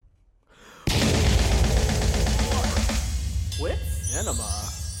Cinema.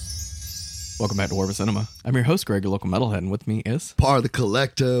 Welcome back to War of Cinema. I'm your host, Greg, your local metalhead, and with me is... Par the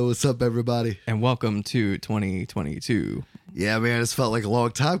Collector. What's up, everybody? And welcome to 2022. Yeah, man, it's felt like a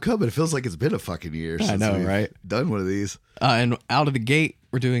long time coming. It feels like it's been a fucking year since I know, we've right? done one of these. And out of the gate,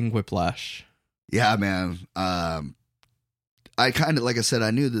 we're doing Whiplash. Yeah, man. I kind of, like I said, I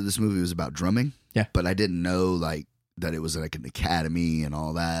knew that this movie was about drumming. Yeah. But I didn't know, like, that it was like an academy and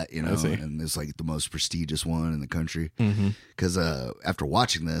all that, you know, and it's like the most prestigious one in the country. Because after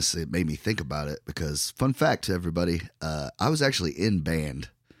watching this, it made me think about it. Because, fun fact to everybody, I was actually in band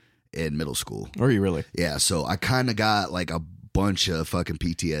in middle school. Or you really? Yeah, so I kind of got like a bunch of fucking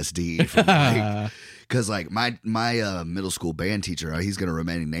PTSD from like, because like my middle school band teacher, he's gonna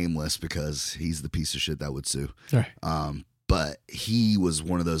remain nameless because he's the piece of shit that would sue. Right. But he was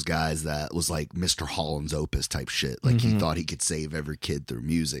one of those guys that was like Mr. Holland's Opus type shit. Like he thought he could save every kid through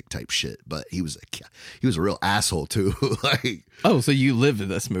music type shit. But he was a real asshole too. Like, oh, so you lived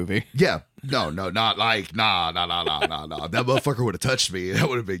this movie? yeah. No, not like, nah. That motherfucker would have touched me. That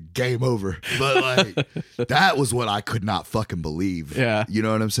would have been game over. But like, that was what I could not fucking believe. Yeah. You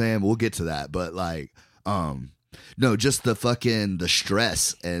know what I'm saying? We'll get to that. But like, no, just the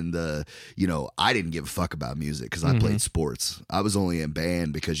stress and I didn't give a fuck about music because I played sports. I was only in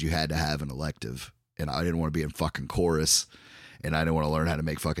band because you had to have an elective, and I didn't want to be in fucking chorus, and I didn't want to learn how to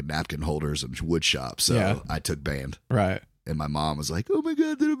make fucking napkin holders and wood shop. So I took band. Right. And my mom was like, "Oh my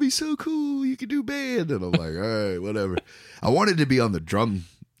God, that'll be so cool. You can do band." And I'm like, "All right, whatever." I wanted to be on the drum,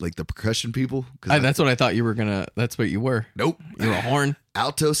 like the percussion people. That's what I thought you were gonna. That's what you were. Nope. You were a horn.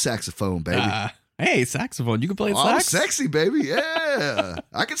 Alto saxophone, baby. Hey, saxophone. You can play Oh, I'm sax? sexy, baby. Yeah.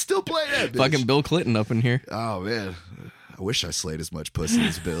 I can still play that bitch. Fucking Bill Clinton up in here. Oh, man. I wish I slayed as much pussy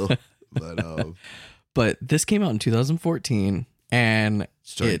as Bill. But this came out in 2014, and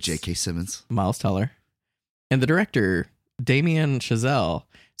started it's J.K. Simmons. Miles Teller. And the director, Damien Chazelle.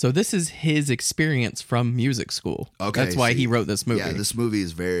 So this is his experience from music school. Okay. That's why he wrote this movie. Yeah, this movie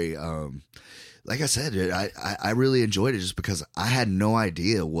is very... like I said, I really enjoyed it just because I had no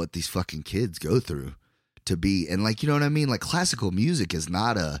idea what these fucking kids go through to be. And like, you know what I mean? Like classical music is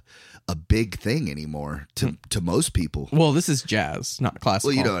not a big thing anymore to most people. Well, this is jazz, not classical.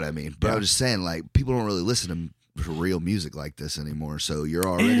 Well, you know what I mean? But Yeah. I was just saying, like, people don't really listen to real music like this anymore. So you're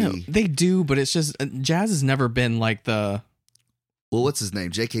already... Yeah, they do, but it's just, jazz has never been like the... Well, what's his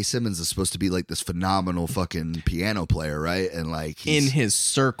name? J.K. Simmons is supposed to be like this phenomenal fucking piano player, right? And like in his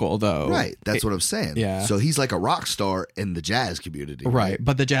circle, though. Right. That's what I'm saying. Yeah. So he's like a rock star in the jazz community. Right.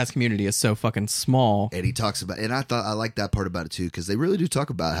 But the jazz community is so fucking small. And he talks about, and I like that part about it too, because they really do talk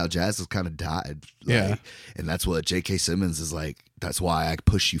about how jazz has kind of died. Like, Yeah. And that's what J.K. Simmons is like. That's why I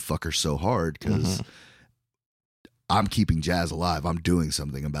push you fuckers so hard, because I'm keeping jazz alive. I'm doing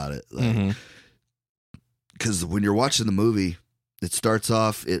something about it. Like, because when you're watching the movie, it starts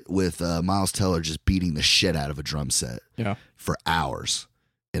off with Miles Teller just beating the shit out of a drum set for hours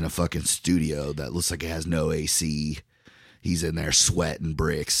in a fucking studio that looks like it has no AC. He's in there sweating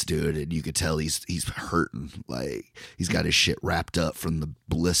bricks, dude, and you could tell he's hurting. Like, he's got his shit wrapped up from the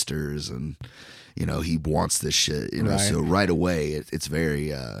blisters, and he wants this shit. Right. So right away it's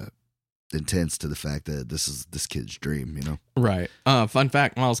very intense to the fact that this is this kid's dream. Right. Fun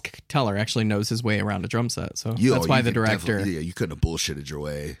fact: Miles Teller actually knows his way around a drum set, so that's why the director. You couldn't have bullshitted your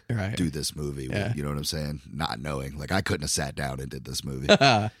way do this movie. Yeah. You know what I'm saying? Not knowing, like, I couldn't have sat down and did this movie.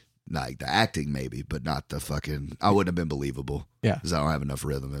 Like the acting maybe, but not the fucking. I wouldn't have been believable. Yeah, because I don't have enough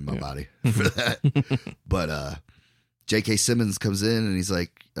rhythm in my body for that. But J.K. Simmons comes in and he's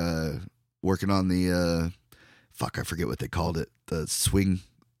like working on the I forget what they called it, the swing.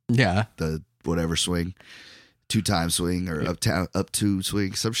 Yeah. The whatever swing, 2-time swing or up to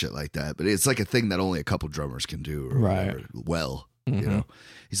swing, some shit like that. But it's like a thing that only a couple drummers can do, or whatever. Well,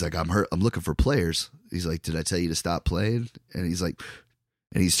 he's like, I'm looking for players. He's like, did I tell you to stop playing? And he's like,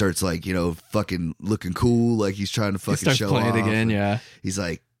 and he starts like, fucking looking cool, like he's trying to fucking show off. Again, yeah. He's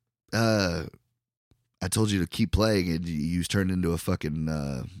like, I told you to keep playing, and you turned into a fucking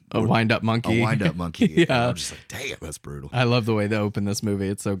a wind-up monkey. A wind-up monkey. Yeah. And I'm just like, damn, that's brutal. I love the way they open this movie.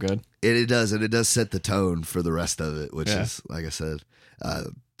 It's so good. It does, and it does set the tone for the rest of it, which is, like I said,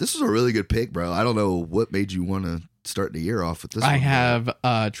 this was a really good pick, bro. I don't know what made you want to start the year off with this. I have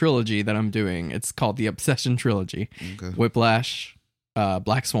a trilogy that I'm doing. It's called the Obsession Trilogy. Okay. Whiplash,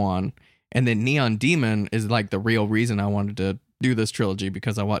 Black Swan, and then Neon Demon is like the real reason I wanted to do this trilogy,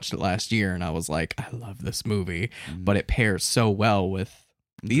 because I watched it last year and I was like, I love this movie, but it pairs so well with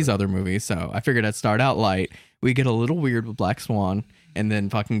these other movies. So I figured I'd start out light. We get a little weird with Black Swan and then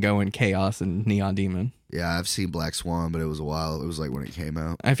fucking go in Chaos and Neon Demon. Yeah, I've seen Black Swan, but it was a while. It was like when it came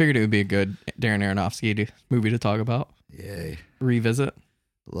out. I figured it would be a good Darren Aronofsky movie to talk about. Yay. revisit?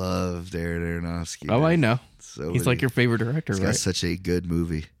 Love Darren Aronofsky. Oh, I know. So He's like your favorite director, He's right? got such a good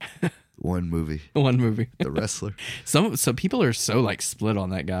movie. One movie. One movie. The Wrestler. So people are so like split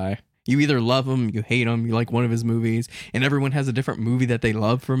on that guy. You either love him, you hate him, you like one of his movies, and everyone has a different movie that they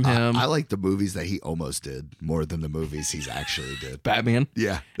love from him. I like the movies that he almost did more than the movies he's actually did. Batman.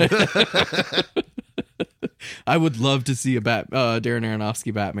 Yeah. I would love to see a Darren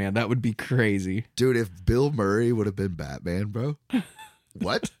Aronofsky Batman. That would be crazy. Dude, if Bill Murray would have been Batman, bro.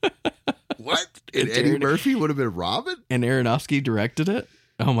 What? What? And Eddie Murphy would have been Robin? And Aronofsky directed it?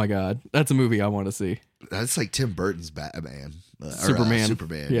 Oh my God. That's a movie I want to see. That's like Tim Burton's Batman. Superman.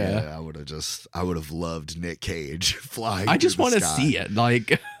 Superman. Yeah. I would have loved Nick Cage flying. I just want to see it.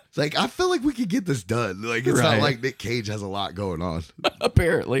 Like I feel like we could get this done. Like, it's Right. not like Nick Cage has a lot going on.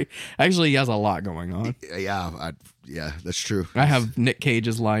 apparently. Actually, he has a lot going on. Yeah, that's true. I have Nick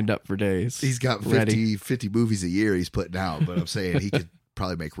Cage's lined up for days. He's got 50 movies a year he's putting out, but I'm saying he could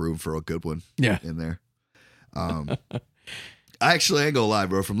probably make room for a good one in there. I actually ain't gonna lie,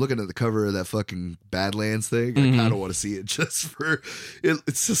 bro. From looking at the cover of that fucking Badlands thing, I kind of want to see it just for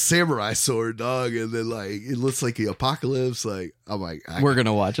it's a samurai sword, dog, and then like it looks like the apocalypse. Like I'm like, we're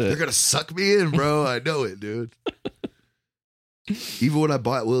gonna watch they're it. gonna suck me in, bro. I know it, dude. Even when I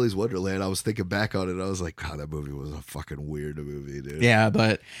bought Willy's Wonderland, I was thinking back on it. I was like, God, that movie was a fucking weird movie, dude. Yeah,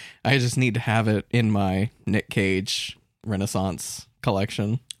 but I just need to have it in my Nick Cage Renaissance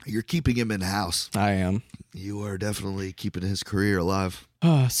collection. You're keeping him in house. I am. You are definitely keeping his career alive.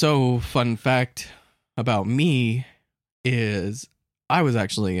 So, fun fact about me is I was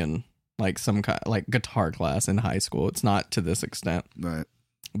actually in like some kind like guitar class in high school. It's not to this extent, Right.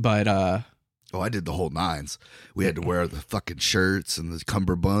 but I did the whole nines. We had to wear the fucking shirts and the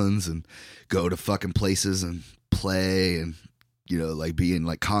cummerbunds and go to fucking places and play and, you know, like be in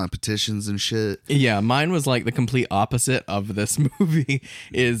like competitions and shit. yeah, mine was like the complete opposite of this movie.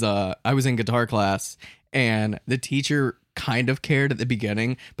 Is I was in guitar class and the teacher kind of cared at the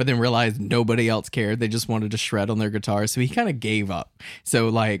beginning, but then realized nobody else cared. They just wanted to shred on their guitar, so he kind of gave up. So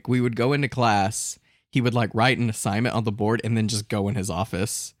like we would go into class, he would like write an assignment on the board and then just go in his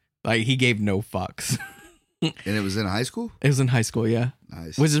office. Like he gave no fucks. And it was in high school? It was in high school, yeah.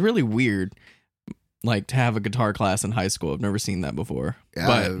 Nice. Which is really weird, like to have a guitar class in high school. I've never seen that before. Yeah,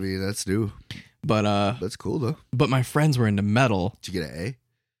 but, I mean, that's new. But That's cool, though. but my friends were into metal. Did you get an A?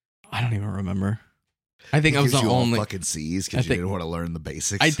 I don't even remember. I think I was Gives the you all only. fucking C's because you didn't want to learn the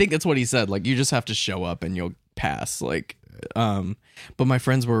basics. I think that's what he said. Like you just have to show up and you'll pass. Like, but my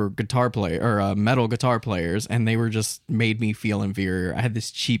friends were metal guitar players, and they were just made me feel inferior. I had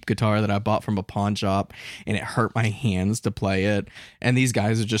this cheap guitar that I bought from a pawn shop, and it hurt my hands to play it. And these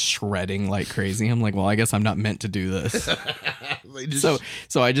guys are just shredding like crazy. I'm like, well, I guess I'm not meant to do this.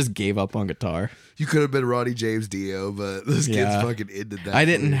 So I just gave up on guitar. You could have been Ronnie James Dio, but those kids fucking ended that. I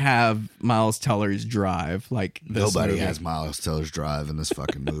didn't have Miles Teller's drive like this Nobody movie. has Miles Teller's drive in this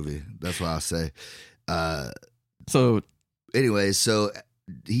fucking movie. That's what I'll say. So Anyway, so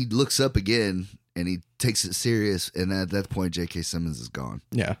he looks up again and he takes it serious, and at that point J.K. Simmons is gone.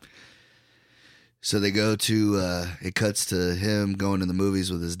 yeah. So they go to it cuts to him going to the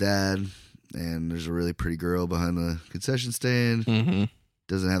movies with his dad, and there's a really pretty girl behind the concession stand. Mm-hmm.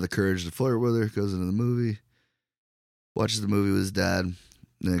 Doesn't have the courage to flirt with her, goes into the movie, watches the movie with his dad.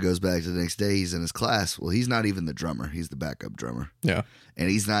 Then it goes back to the next day. He's in his class. Well, he's not even the drummer. He's the backup drummer. Yeah. And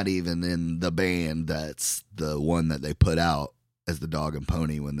he's not even in the band that's the one that they put out as the dog and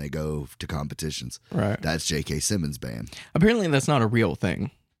pony when they go to competitions. Right. That's J.K. Simmons' band. Apparently that's not a real thing.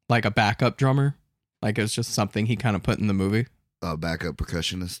 Like a backup drummer. Like it's just something he kind of put in the movie. Backup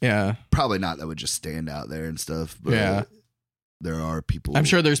percussionist. Yeah. Probably not that would just stand out there and stuff. But Yeah. there are people. I'm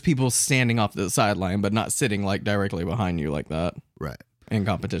sure there's people standing off the sideline, but not sitting like directly behind you like that Right. in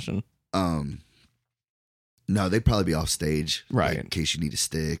competition. No, they'd probably be off stage. Right. Like, in case you need a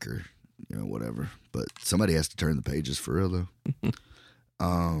stick or, you know, whatever. But somebody has to turn the pages for real, though.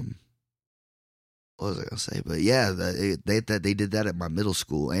 What was I gonna say? But yeah, they did that at my middle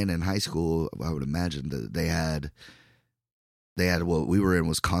school and in high school. I would imagine that they had what we were in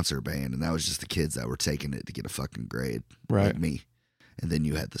was concert band, and that was just the kids that were taking it to get a fucking grade, Right. like me. And then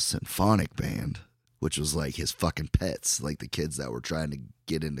you had the symphonic band, which was like his fucking pets, like the kids that were trying to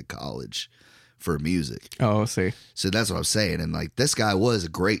get into college for music. Oh, see. So that's what I'm saying. And like this guy was a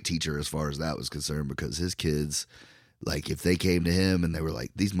great teacher as far as that was concerned, because his kids, like if they came to him and they were like,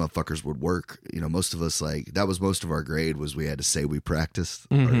 these motherfuckers would work, you know, most of us, like that was most of our grade was we had to say we practiced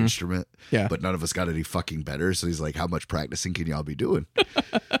our instrument. Yeah. But none of us got any fucking better. So he's like, how much practicing can y'all be doing?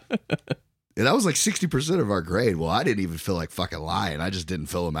 And that was like 60% of our grade. Well, I didn't even feel like fucking lying. I just didn't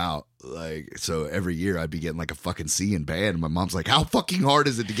fill them out. Like, so every year I'd be getting like a fucking C in band. And my mom's like, how fucking hard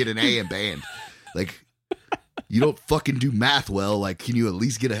is it to get an A in band? Like, you don't fucking do math well. Like, can you at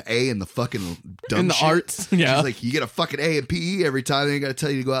least get an A in the fucking dumb in the shit? arts? Yeah. She's like, you get a fucking A in PE every time. They ain't got to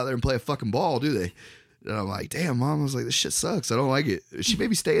tell you to go out there and play a fucking ball, do they? And I'm like, damn, Mom. I was like, this shit sucks. I don't like it. She made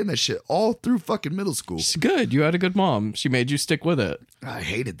me stay in that shit all through fucking middle school. She's good. You had a good mom. She made you stick with it. I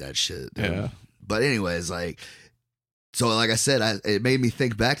hated that shit. Dude. Yeah. But anyways, like, so like I said, it made me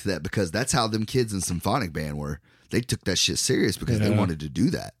think back to that because that's how them kids in symphonic band were. They took that shit serious because they wanted to do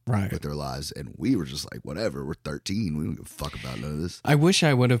that with their lives. And we were just like, whatever, we're 13. We don't give a fuck about none of this. I wish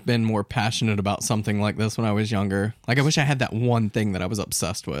I would have been more passionate about something like this when I was younger. Like, I wish I had that one thing that I was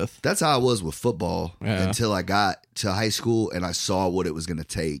obsessed with. That's how I was with football until I got to high school and I saw what it was going to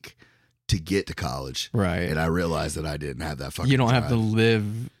take to get to college. Right. And I realized that I didn't have that fucking You don't drive. have to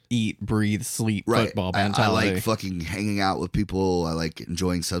live, eat, breathe, sleep football mentality. I like fucking hanging out with people. I like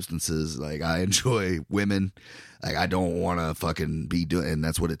enjoying substances. Like, I enjoy women. Like, I don't want to fucking be doing, and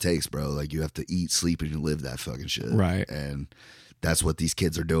that's what it takes, bro. Like, you have to eat, sleep, and you live that fucking shit. Right. And that's what these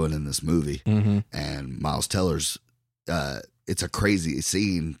kids are doing in this movie. Mm-hmm. And Miles Teller's, it's a crazy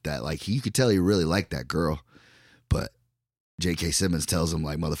scene that, like, you could tell he really liked that girl. But J.K. Simmons tells him,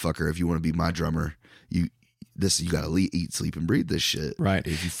 like, motherfucker, if you want to be my drummer, you got to eat, sleep, and breathe this shit. Right.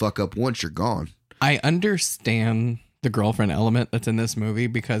 If you fuck up once, you're gone. I understand the girlfriend element that's in this movie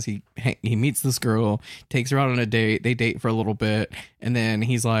because he meets this girl, takes her out on a date, they date for a little bit, and then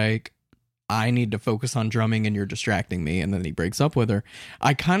he's like, I need to focus on drumming and you're distracting me, and then he breaks up with her.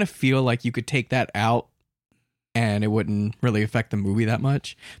 I kind of feel like you could take that out and it wouldn't really affect the movie that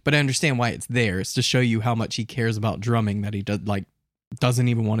much, but I understand why it's there. It's to show you how much he cares about drumming, that he doesn't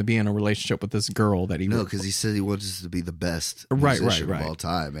even want to be in a relationship with this girl that he No, because he said he wants to be the best right of all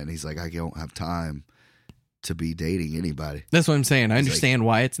time, and he's like, I don't have time to be dating anybody. That's what I'm saying. I understand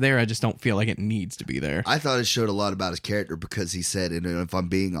why it's there. I just don't feel like it needs to be there. I thought it showed a lot about his character because he said, and if I'm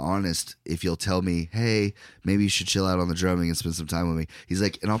being honest, if you'll tell me, hey, maybe you should chill out on the drumming and spend some time with me, he's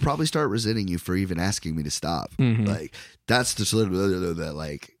like, and I'll probably start resenting you for even asking me to stop. Mm-hmm. Like, that's the sort that,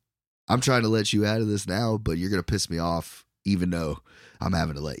 like, I'm trying to let you out of this now, but you're going to piss me off even though I'm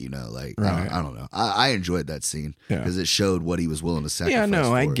having to let you know. Like, right. I don't know. I enjoyed that scene because it showed what he was willing to sacrifice. Yeah,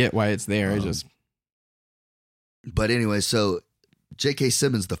 no, I for. get why it's there. But anyway, so J.K.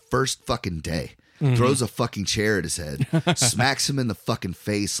 Simmons, the first fucking day, throws a fucking chair at his head, smacks him in the fucking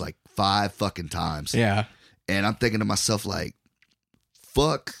face like 5 fucking times. Yeah. And I'm thinking to myself, like,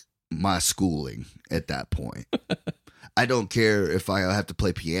 fuck my schooling at that point. I don't care if I have to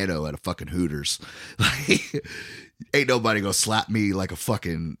play piano at a fucking Hooters. Like, ain't nobody gonna slap me like a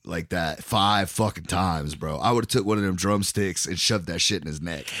fucking, like that 5 fucking times, bro. I would have took one of them drumsticks and shoved that shit in his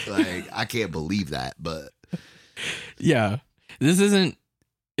neck. Like, I can't believe that, but... Yeah, this isn't.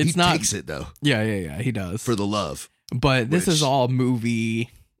 It's not. He takes it though. Yeah. He does for the love. But this is all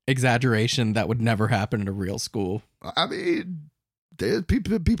movie exaggeration that would never happen in a real school. I mean, there's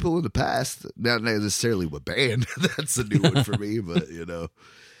people in the past, not necessarily with band. That's a new one for me, but you know.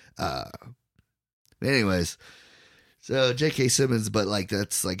 Anyways, so J.K. Simmons, but like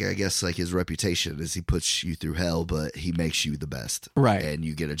that's like I guess like his reputation is he puts you through hell, but he makes you the best, right? And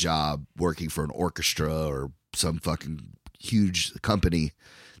you get a job working for an orchestra or some fucking huge company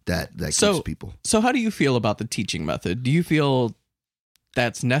that keeps people. So how do you feel about the teaching method? Do you feel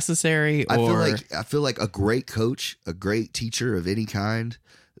that's necessary? Or I feel like a great coach, a great teacher of any kind,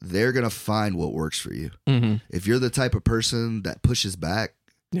 they're gonna find what works for you. Mm-hmm. If you're the type of person that pushes back,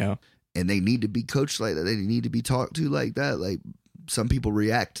 yeah, and they need to be coached like that, they need to be talked to like that. Like some people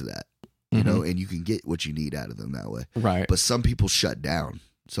react to that, you know, and you can get what you need out of them that way. Right. But some people shut down.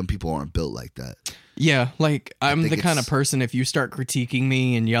 Some people aren't built like that. Yeah, like I'm the kind of person, if you start critiquing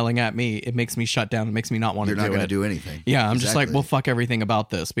me and yelling at me, it makes me shut down. It makes me not want to do it. You're not going to do anything. Yeah, I'm just like, well, fuck everything about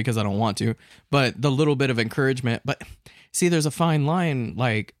this because I don't want to. But the little bit of encouragement, but see, there's a fine line.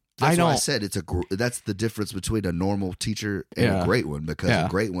 Like, that's why I said that's the difference between a normal teacher and a great one, because a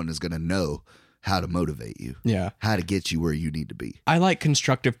great one is going to know how to motivate you. Yeah. How to get you where you need to be. I like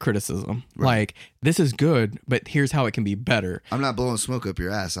constructive criticism. Right. Like, this is good, but here's how it can be better. I'm not blowing smoke up your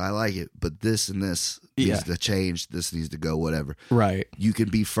ass. I like it, but this and this needs to change. This needs to go, whatever. Right. You can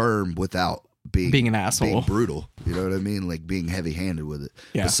be firm without being an asshole, being brutal. You know what I mean? Like being heavy handed with it.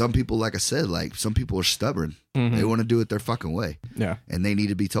 Yeah. But some people, like I said, like some people are stubborn. Mm-hmm. They want to do it their fucking way. Yeah. And they need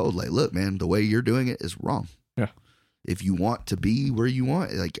to be told, like, look, man, the way you're doing it is wrong. Yeah. If you want to be where you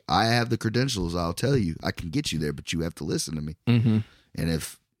want, like I have the credentials, I'll tell you, I can get you there, but you have to listen to me. Mm-hmm. And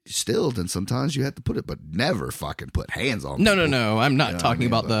if still, then sometimes you have to put it, but never fucking put hands on No, people. no. I'm not You know talking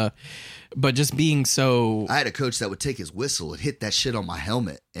what I mean? about but just being so. I had a coach that would take his whistle and hit that shit on my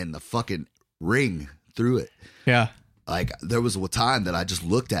helmet and the fucking ring through it. Yeah. Like, there was a time that I just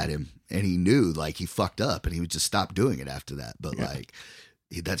looked at him and he knew, like, he fucked up and he would just stop doing it after that. But like,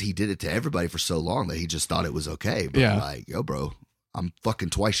 he did it to everybody for so long that he just thought it was okay. But like, yo, bro, I'm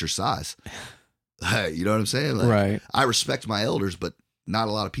fucking twice your size. You know what I'm saying? Like, Right. I respect my elders, but not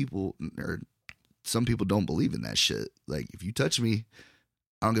a lot of people, or some people don't believe in that shit. Like, if you touch me,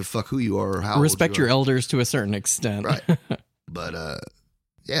 I don't give a fuck who you are or how. Respect old you your elders to a certain extent. Right. But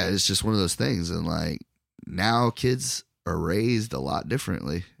yeah, it's just one of those things. And like, now kids are raised a lot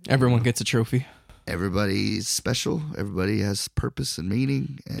differently. Everyone gets a trophy. Everybody's special. Everybody has purpose and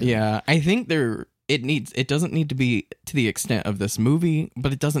meaning. And Yeah, I think it doesn't need to be to the extent of this movie,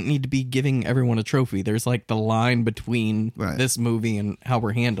 but it doesn't need to be giving everyone a trophy. There's like the line between this movie and how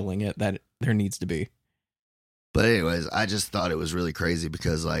we're handling it that there needs to be. But anyways, I just thought it was really crazy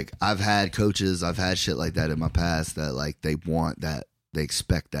because like, I've had coaches, I've had shit like that in my past that like, they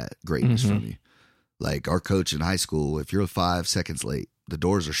expect that greatness from you. Like, our coach in high school, if you're 5 seconds late, the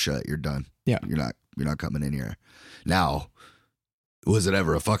doors are shut, you're done. Yeah. You're not coming in here. Now, was it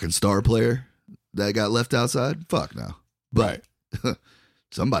ever a fucking star player that got left outside? Fuck no. But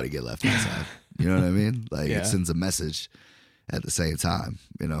somebody get left outside. You know what I mean? Like, it sends a message at the same time,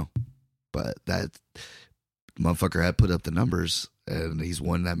 you know. But that motherfucker had put up the numbers and he's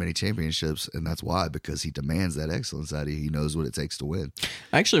won that many championships, and that's why, because he demands that excellence out of you. He knows what it takes to win.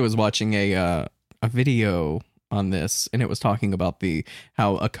 I actually was watching a video on this, and it was talking about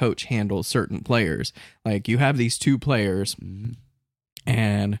how a coach handles certain players. Like, you have these two players,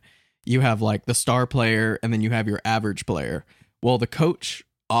 and you have like the star player, and then you have your average player. Well, the coach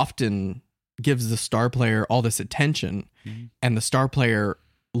often gives the star player all this attention, and the star player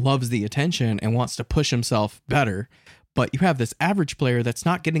loves the attention and wants to push himself better. But you have this average player that's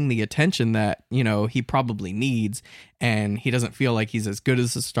not getting the attention that, you know, he probably needs, and he doesn't feel like he's as good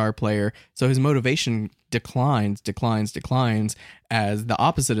as a star player. So his motivation declines as the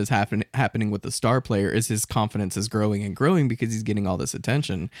opposite is happening with the star player, is his confidence is growing and growing because he's getting all this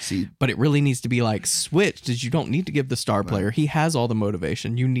attention. But it really needs to be like switched, is you don't need to give the star player, he has all the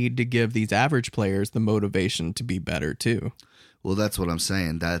motivation. You need to give these average players the motivation to be better too. Well, that's what I'm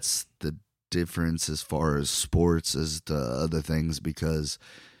saying. That's the difference as far as sports as the other things, because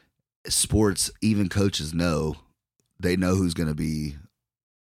sports, even coaches know who's going to be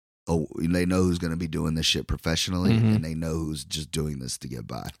doing this shit professionally, and they know who's just doing this to get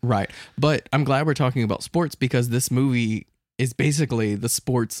by. Right. But I'm glad we're talking about sports, because this movie is basically the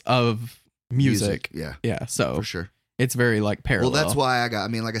sports of music. Yeah. So for sure. It's very like parallel. Well, that's why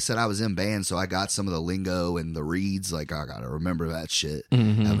like I said, I was in band, so I got some of the lingo and the reeds. Like, I got to remember that shit.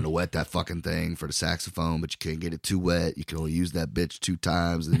 Having to wet that fucking thing for the saxophone, but you can't get it too wet. You can only use that bitch 2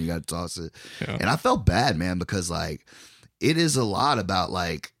 times, and then you got to toss it. And I felt bad, man, because like, it is a lot about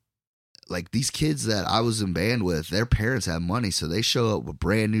like these kids that I was in band with, their parents have money, so they show up with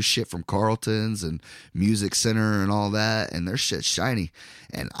brand new shit from Carlton's and Music Center and all that, and their shit's shiny.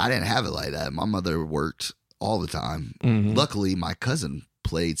 And I didn't have it like that. My mother worked all the time. Luckily, my cousin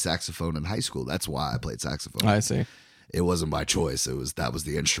played saxophone in high school. That's why I played saxophone. I see. It wasn't by choice. That was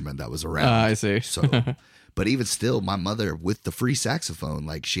the instrument that was around. I see. So, but even still, my mother, with the free saxophone,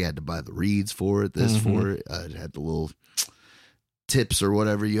 like, she had to buy the reeds for it, for it. It had the little tips or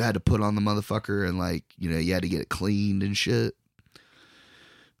whatever you had to put on the motherfucker, and like, you know, you had to get it cleaned and shit.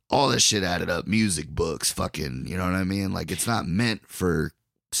 All this shit added up. Music books, fucking, you know what I mean? Like, it's not meant for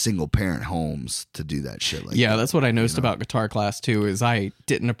single parent homes to do that shit like that. That's what I noticed about guitar class too, is I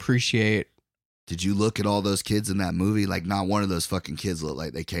didn't appreciate. Did you look at all those kids in that movie? Like, not one of those fucking kids looked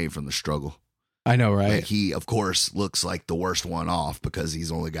like they came from the struggle. I know, right? Like, he, of course, looks like the worst one off because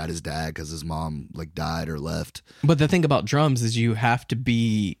he's only got his dad because his mom like died or left. But the thing about drums is you have to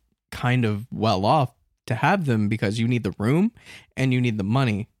be kind of well off to have them, because you need the room and you need the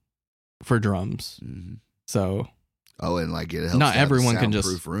money for drums. So. Oh, and like, it helps. Not everyone can just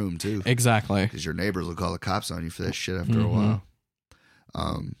soundproof room too. Exactly, because your neighbors will call the cops on you for that shit after a while.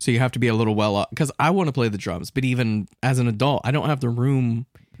 So you have to be a little well off, because I want to play the drums, but even as an adult, I don't have the room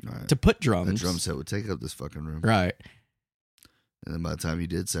to put drums. The drum set would take up this fucking room, right? And then by the time you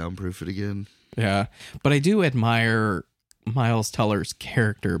did soundproof it again, yeah. But I do admire Miles Teller's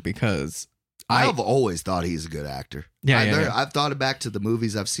character, because I've always thought he's a good actor. Yeah. I've thought back to the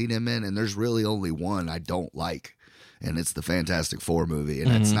movies I've seen him in, and there's really only one I don't like. And it's the Fantastic Four movie.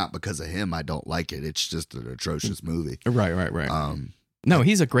 And it's not because of him I don't like it. It's just an atrocious movie. Right. No,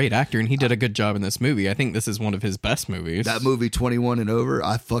 he's a great actor, and he did a good job in this movie. I think this is one of his best movies. That movie 21 and Over,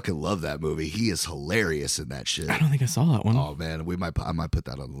 I fucking love that movie. He is hilarious in that shit. I don't think I saw that one. Oh man, I might put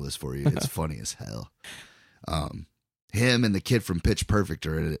that on the list for you. It's funny as hell. Him and the kid from Pitch Perfect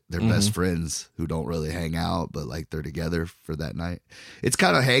are they're best friends who don't really hang out, but like they're together for that night. It's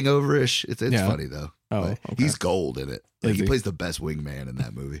kind of hangover-ish. It's funny though. Oh, okay. He's gold in it. Like, Is he he? plays the best wingman in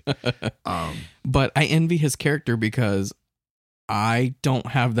that movie. But I envy his character because I don't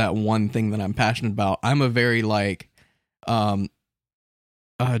have that one thing that I'm passionate about. I'm a very like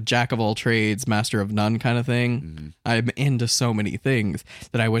jack of all trades, master of none kind of thing. Mm-hmm. I'm into so many things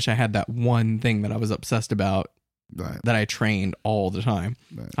that I wish I had that one thing that I was obsessed about, Right. that I trained all the time.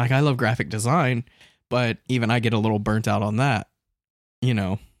 Right. Like, I love graphic design, but even I get a little burnt out on that, you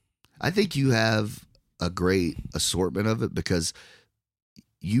know. I think you have a great assortment of it because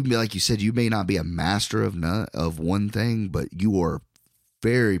you, like you said, you may not be a master of one thing, but you are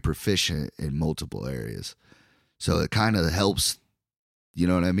very proficient in multiple areas. So it kind of helps, you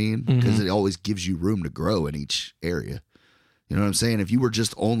know what I mean? Because it always gives you room to grow in each area. You know what I'm saying? If you were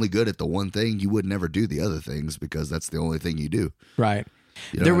just only good at the one thing, you would never do the other things because that's the only thing you do. Right.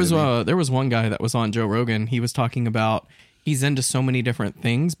 You know There what was I mean? there was one guy that was on Joe Rogan. He was talking about he's into so many different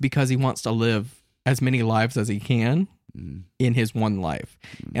things because he wants to live as many lives as he can in his one life.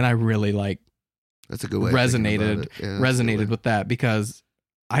 And I really That's a good way. Of thinking about resonated it. Yeah, that's a good way. with that because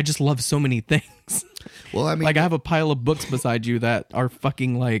I just love so many things. Well, I mean, Like, I have a pile of books beside you that are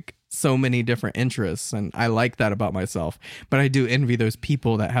fucking like so many different interests, and I like that about myself. But I do envy those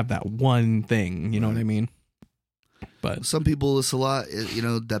people that have that one thing, you know what I mean? But some people, it's a lot, you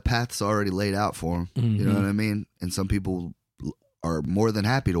know, that path's already laid out for them. You know what I mean? And some people are more than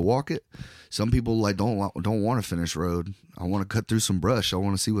happy to walk it. Some people like don't want to finish road. I want to cut through some brush. I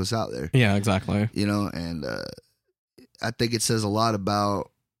want to see what's out there. yeah, exactly. You know, and I think it says a lot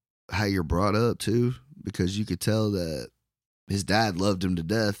about how you're brought up too, because you could tell that his dad loved him to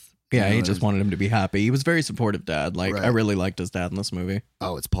death. Yeah, You he know, just wanted him to be happy. He was very supportive dad. Like, Right. I really liked his dad in this movie.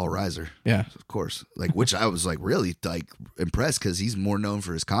 Oh, it's Paul Reiser. Yeah. Of course. Like, which I was like really like impressed because he's more known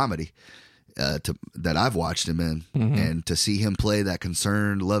for his comedy that I've watched him in. And to see him play that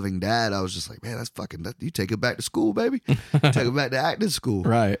concerned, loving dad, I was just like, man, that's fucking, you take it back to school, baby. Take it back to acting school.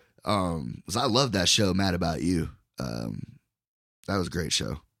 Right. 'Cause I love that show, Mad About You. That was a great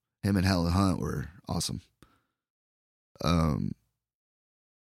show. Him and Helen Hunt were awesome.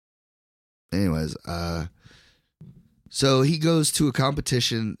 Anyways, so he goes to a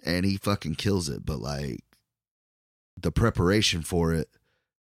competition and he fucking kills it, but like the preparation for it,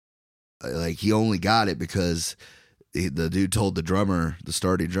 like he only got it because the dude told the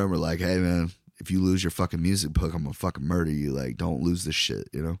starting drummer, like, hey man, if you lose your fucking music book, I'm gonna fucking murder you. Like, don't lose this shit,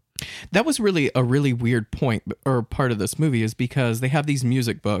 you know? That was really a really weird point or part of this movie is because they have these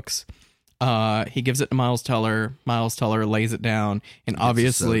music books. He gives it to Miles Teller. Miles Teller lays it down, and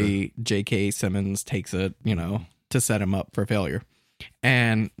obviously J.K. Simmons takes it, you know, to set him up for failure.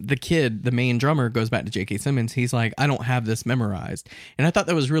 And the kid, the main drummer, goes back to J.K. Simmons. He's like, I don't have this memorized. And I thought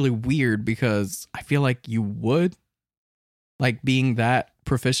that was really weird because I feel like you would, like, being that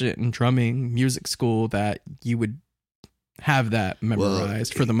proficient in drumming, music school, that you would have that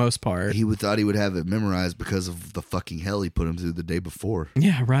memorized for the most part. He thought he would have it memorized because of the fucking hell he put him through the day before.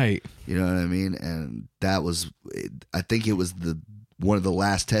 Yeah, right. You know what I mean? And that was, I think it was one of the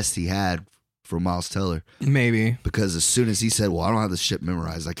last tests he had for Miles Teller. Maybe. Because as soon as he said, well, I don't have this shit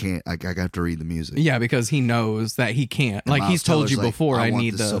memorized, I have to read the music. Yeah, because he knows that he can't. And Like, Miles he's told Teller's you like, before, I want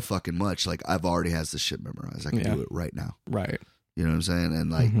need this the... so fucking much. Like, I've already has this shit memorized. I can do it right now. Right. You know what I'm saying?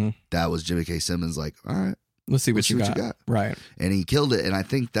 And like, that was Jimmy K. Simmons like, all right. Let's see what you got. Right. And he killed it. And I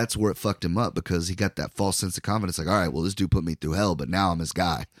think that's where it fucked him up because he got that false sense of confidence. Like, all right, well, this dude put me through hell, but now I'm his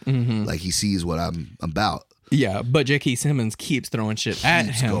guy. Like, he sees what I'm about. Yeah, but J.K. Simmons keeps throwing shit at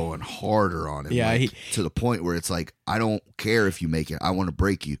Keeps him. going harder on him. Yeah, like, to the point where it's like, I don't care if you make it. I want to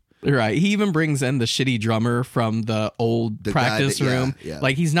break you. Right. He even brings in the shitty drummer from the old practice room. Yeah.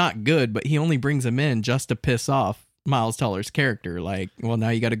 Like, he's not good, but he only brings him in just to piss off Miles Teller's character. Like, well, now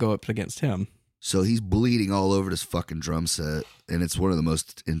you got to go up against him. So he's bleeding all over this fucking drum set, and it's one of the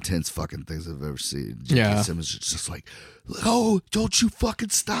most intense fucking things I've ever seen. J.K. Simmons is just like, oh, don't you fucking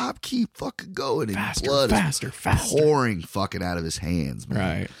stop, keep fucking going. And blood is pouring fucking out of his hands, man.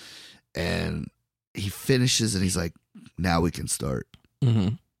 Right. And he finishes, and he's like, now we can start.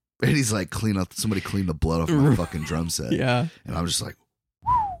 Mm-hmm. And he's like, somebody clean the blood off my fucking drum set. Yeah. And I'm just like,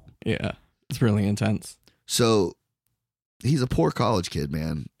 yeah, it's really intense. so he's a poor college kid,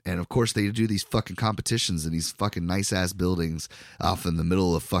 man. And of course they do these fucking competitions in these fucking nice ass buildings off in the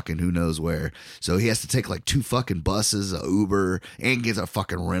middle of fucking who knows where. So he has to take like 2 fucking buses, a Uber, and gets a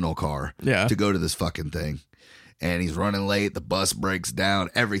fucking rental car to go to this fucking thing. And he's running late. The bus breaks down.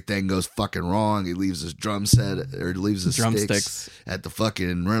 Everything goes fucking wrong. He leaves his drum set or leaves his sticks at the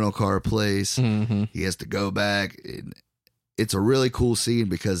fucking rental car place. Mm-hmm. He has to go back. It's a really cool scene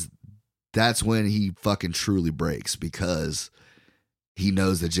because that's when he fucking truly breaks, because he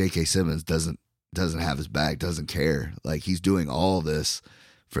knows that J.K. Simmons doesn't have his back, doesn't care. Like, he's doing all this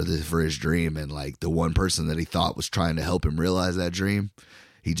for his dream, and like the one person that he thought was trying to help him realize that dream,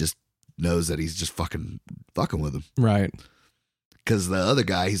 he just knows that he's just fucking with him. Right. Because the other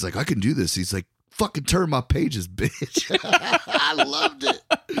guy, he's like, I can do this. He's like, fucking turn my pages, bitch. I loved it.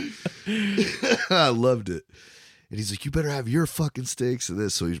 I loved it. And he's like, you better have your fucking sticks and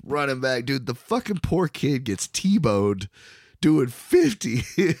this. So he's running back. Dude, the fucking poor kid gets T-boned doing 50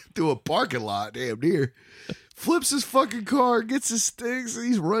 through a parking lot, damn near. Flips his fucking car, gets his sticks, and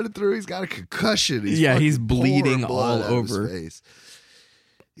he's running through. He's got a concussion. He's bleeding all over. His face.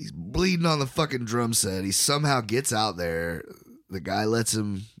 He's bleeding on the fucking drum set. He somehow gets out there. The guy lets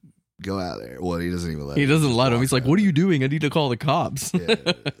him go out there. Well, he doesn't even let him. He doesn't let him. He's like, what are you doing? I need to call the cops.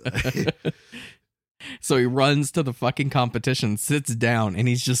 Yeah. So he runs to the fucking competition, sits down, and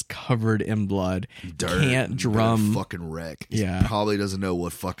he's just covered in blood. Dirt, can't drum. Fucking wreck. He Yeah. probably doesn't know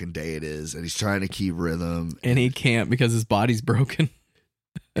what fucking day it is, and he's trying to keep rhythm. And he can't because his body's broken.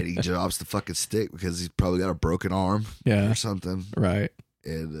 And he drops the fucking stick because he's probably got a broken arm Yeah. or something. Right.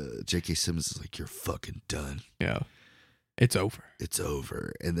 And J.K. Simmons is like, you're fucking done. Yeah. It's over. It's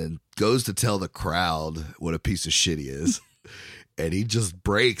over. And then goes to tell the crowd what a piece of shit he is. And he just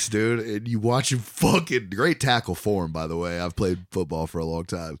breaks, dude. And you watch him fucking... Great tackle for him, by the way. I've played football for a long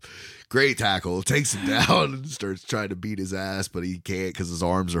time. Great tackle. Takes him down and starts trying to beat his ass, but he can't because his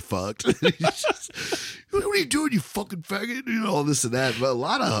arms are fucked. He's just, what are you doing, you fucking faggot? You know, all this and that. But a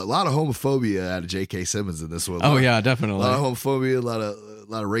lot of homophobia out of J.K. Simmons in this one. Oh, yeah, definitely. A lot of homophobia, a lot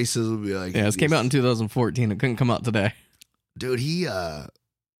of racism. Like, yeah, this came out in 2014. It couldn't come out today. Dude, he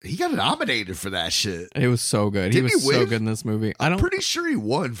got nominated for that shit. It was so good. Didn't he was he win? so good in this movie. I'm pretty sure he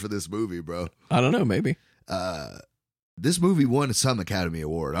won for this movie, bro. I don't know, maybe. This movie won some Academy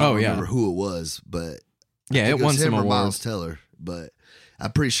Award. I don't remember who it was, but yeah, it won some awards. awards. Miles Teller, but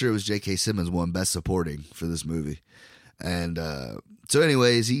I'm pretty sure it was J.K. Simmons won Best Supporting for this movie. And so,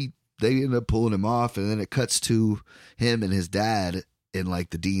 anyways, they ended up pulling him off, and then it cuts to him and his dad in like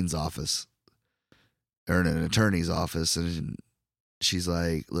the dean's office or in an attorney's office, and she's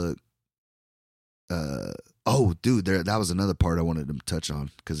like, "Look, oh, dude, that was another part I wanted to touch on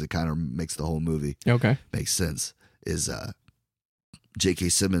because it kind of makes the whole movie makes sense." Is J.K.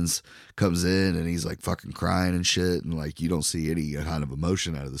 Simmons comes in and he's like fucking crying and shit, and like you don't see any kind of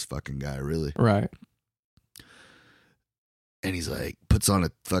emotion out of this fucking guy, really, right? And he's like, puts on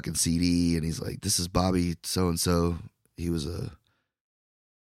a fucking CD, and he's like, "This is Bobby so and so. He was a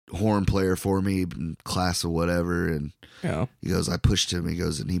horn player for me in class or whatever." And he goes, "I pushed him." He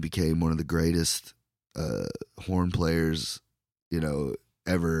goes, and he became one of the greatest horn players,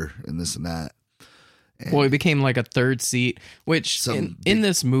 ever, and this and that. And well, he became like a third seat, which in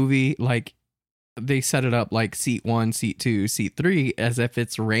this movie, like they set it up like seat 1, seat 2, seat 3 as if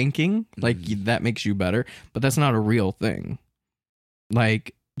it's ranking, like that makes you better, but that's not a real thing.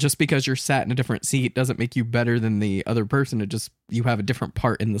 Like, just because you're sat in a different seat doesn't make you better than the other person. It just, you have a different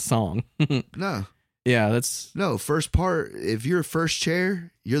part in the song. No. Yeah, first part. If you're first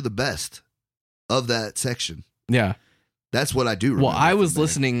chair, you're the best of that section. Yeah. That's what I do remember. Well, I was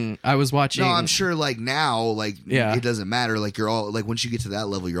listening. I was watching. No, I'm sure like now, it doesn't matter. Like you're all, like once you get to that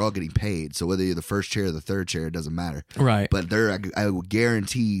level, you're all getting paid. So whether you're the first chair or the third chair, it doesn't matter. Right. But I would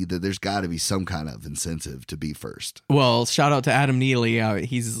guarantee that there's got to be some kind of incentive to be first. Well, shout out to Adam Neely.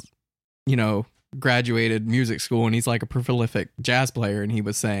 He's, graduated music school, and he's like a prolific jazz player, and he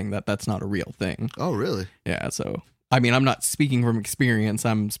was saying that that's not a real thing. Oh, really? Yeah, so I mean, I'm not speaking from experience.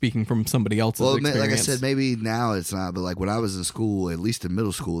 I'm speaking from somebody else's experience. Like I said, maybe now it's not, but like when I was in school, at least in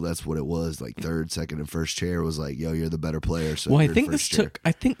middle school, that's what it was. Like third, second, and first chair was like, yo, you're the better player. So well, I think this took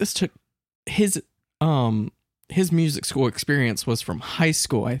his music school experience was from high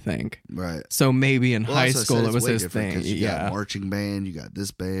school, I think. Right. So maybe in high school it was his thing. You got marching band, you got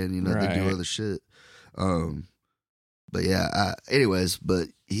this band, they do other shit. But yeah, anyways, but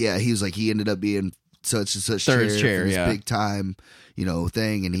yeah, he was like, he ended up being such and such third chair for this big time,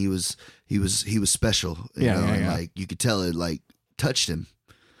 thing, and he was special, and like you could tell it like touched him,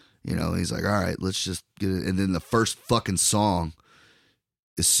 he's like, all right, let's just get it. And then the first fucking song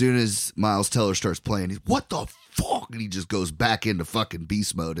as soon as Miles Teller starts playing, he's, what the fuck? And he just goes back into fucking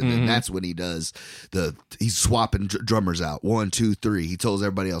beast mode. And then that's when he does he's swapping drummers out. 1, 2, 3. He tells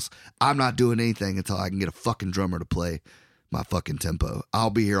everybody else, I'm not doing anything until I can get a fucking drummer to play my fucking tempo. I'll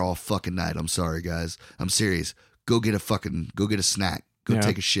be here all fucking night. I'm sorry, guys. I'm serious. Go get a snack. Go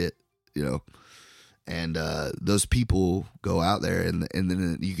take a shit, you know. And those people go out there, and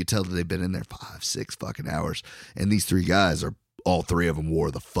then you could tell that they've been in there 5, 6 fucking hours. And these 3 guys all 3 of them wore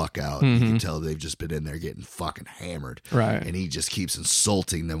the fuck out. You can tell they've just been in there getting fucking hammered. Right. And he just keeps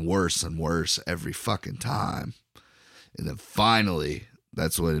insulting them worse and worse every fucking time. And then finally,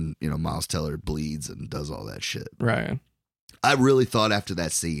 that's when, you know, Miles Teller bleeds and does all that shit. Right. I really thought after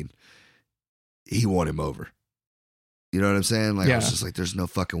that scene, he won him over. You know what I'm saying? Like, I was just like, there's no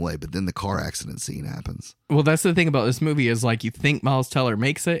fucking way. But then the car accident scene happens. Well, that's the thing about this movie is, like, you think Miles Teller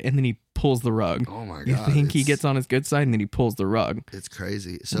makes it, and then he pulls the rug. Oh, my God. You think he gets on his good side, and then he pulls the rug. It's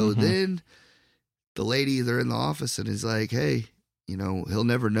crazy. So then the lady, they're in the office, and he's like, hey, you know, he'll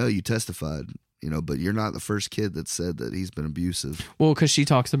never know you testified, you know, but you're not the first kid that said that he's been abusive. Well, because she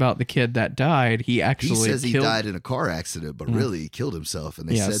talks about the kid that died. He says he died in a car accident, but really he killed himself. And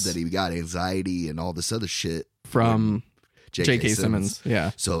they said that he got anxiety and all this other shit from J.K. Simmons.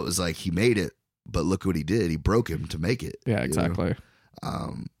 Yeah. So it was like he made it, but look what he did. He broke him to make it. Yeah, exactly.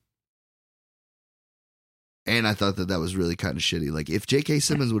 And I thought that was really kind of shitty. Like, if J.K.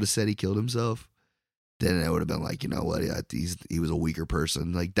 Simmons would have said he killed himself, then it would have been like, you know what, he was a weaker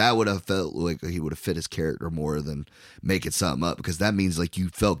person. Like, that would have felt like he would have fit his character more than making something up, because that means like you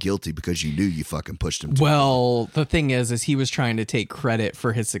felt guilty because you knew you fucking pushed him. Well, the thing is he was trying to take credit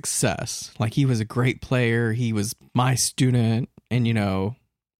for his success. Like, he was a great player. He was my student. And, you know,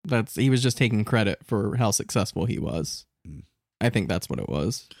 he was just taking credit for how successful he was. I think that's what it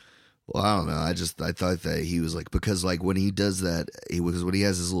was. Well, I don't know. I thought that he was like, because like when he does that, when he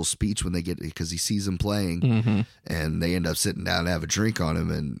has his little speech when they get, because he sees him playing and they end up sitting down to have a drink on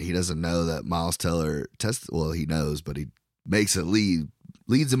him, and he doesn't know that Miles Teller well, he knows, but he makes it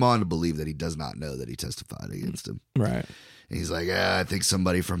leads him on to believe that he does not know that he testified against him. Right. And he's like, yeah, I think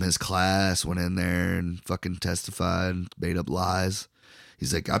somebody from his class went in there and fucking testified and made up lies.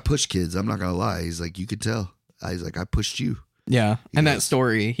 He's like, I push kids. I'm not going to lie. He's like, you could tell. He's like, I pushed you. Yeah, and that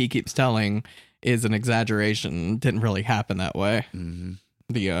story he keeps telling is an exaggeration. Didn't really happen that way.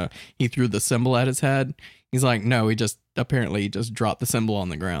 He threw the cymbal at his head. He's like, no, he just dropped the cymbal on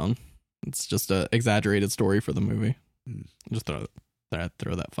the ground. It's just a exaggerated story for the movie. Just throw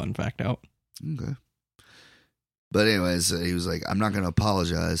that fun fact out. Okay. But anyways, he was like, I'm not going to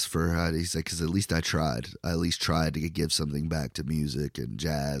apologize for how, he's like, because at least I tried. I at least tried to give something back to music and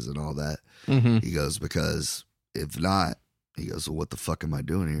jazz and all that. He goes, because if not, he goes, well, what the fuck am I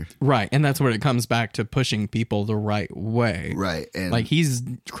doing here? Right. And that's where it comes back to pushing people the right way. Right. And like, he's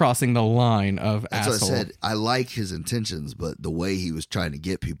crossing the line of that's asshole. what I said. I like his intentions, but the way he was trying to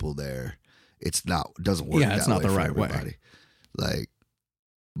get people there, doesn't work. Yeah, it's not the right way. Like,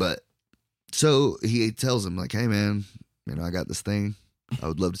 but so he tells him, like, hey man, you know, I got this thing. I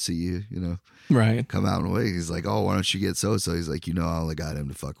would love to see you, you know, right. come out and away. He's like, oh, why don't you get so-and-so? He's like, you know, I only got him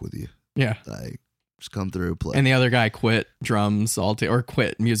to fuck with you. Yeah. Like, just come through, play. And the other guy quit drums or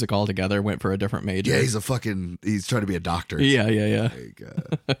quit music altogether, went for a different major. Yeah, he's trying to be a doctor. Yeah. Like,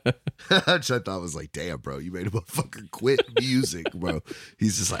 which I thought was like, damn, bro, you made a motherfucker quit music, bro.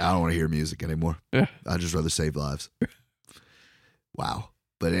 He's just like, I don't want to hear music anymore. Yeah. I'd just rather save lives. Wow.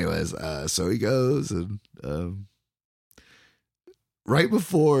 But anyways, so he goes, and right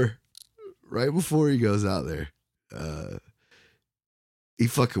before he goes out there, he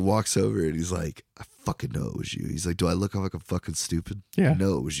fucking walks over and he's like, I fucking know it was you. He's like, do I look like I'm fucking stupid? Yeah. I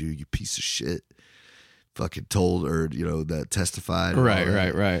know it was you, you piece of shit. Fucking told, or, you know, that testified. Right.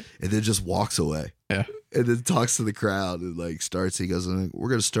 And then just walks away. Yeah. And then talks to the crowd and like he goes, we're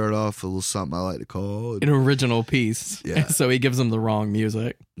going to start off a little something I like to call an original piece. Yeah. So he gives them the wrong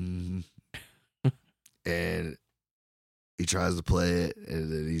music. And he tries to play it,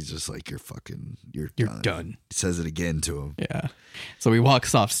 and then he's just like, you're done. He says it again to him. Yeah. So he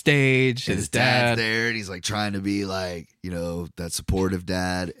walks off stage. And his dad's there, and he's like trying to be like, you know, that supportive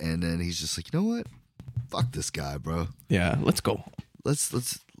dad. And then he's just like, you know what? Fuck this guy, bro. Yeah. Let's go. Let's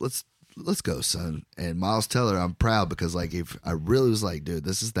go, son. And Miles Teller, I'm proud, because like, if I really was like, dude,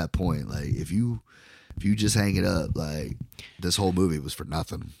 this is that point. Like, if you just hang it up, like, this whole movie was for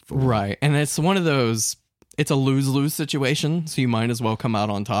nothing. Right. And it's one of those, it's a lose-lose situation, so you might as well come out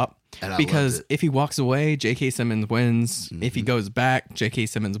on top. Because if he walks away, J.K. Simmons wins. If he goes back, J.K.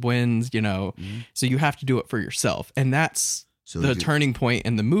 Simmons wins, you know. So you have to do it for yourself. And that's the turning point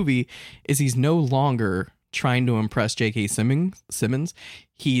in the movie, is he's no longer trying to impress J.K. Simmons.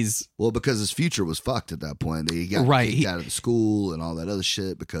 He's because his future was fucked at that point. He got kicked out of the school and all that other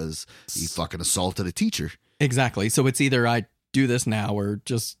shit because he fucking assaulted a teacher. Exactly. So it's either I do this now or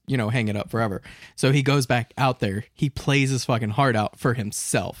just, hang it up forever. So he goes back out there. He plays his fucking heart out for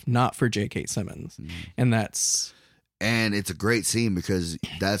himself, not for J.K. Simmons. And it's a great scene because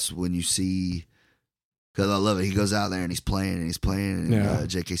that's when you see, because I love it. He goes out there and he's playing and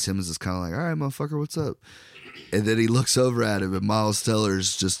J.K. Simmons is kind of like, all right, motherfucker, what's up? And then he looks over at him and Miles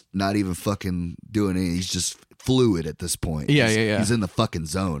Teller's just not even fucking doing anything. He's just fluid at this point. He's in the fucking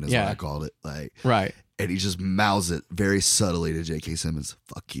zone is what I called it. Like, right. And he just mouths it very subtly to J.K. Simmons.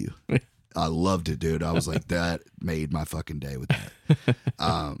 Fuck you. I loved it, dude. I was like, that made my fucking day with that.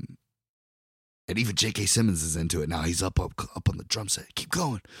 And even J.K. Simmons is into it now. He's up on the drum set. Keep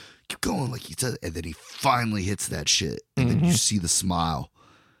going, like he said. And then he finally hits that shit. And then you see the smile.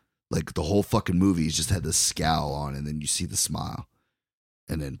 Like the whole fucking movie, he's just had this scowl on, and then you see the smile.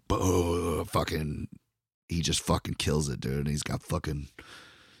 And then, he just fucking kills it, dude. And he's got fucking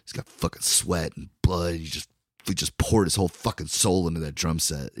sweat and blood. He just poured his whole fucking soul into that drum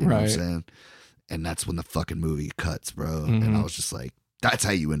set. You know what I'm saying? And that's when the fucking movie cuts, bro. And I was just like, that's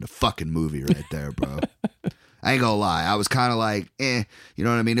how you end a fucking movie right there, bro. I ain't gonna lie. I was kind of like, you know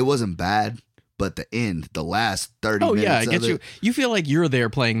what I mean? It wasn't bad, but the last 30 minutes. Oh, yeah, I get you. You feel like you're there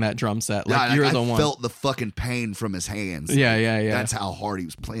playing that drum set. Like you're the one. I felt the fucking pain from his hands. Yeah, like, That's how hard he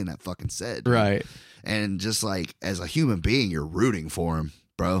was playing that fucking set. Dude. Right. And just like, as a human being, you're rooting for him,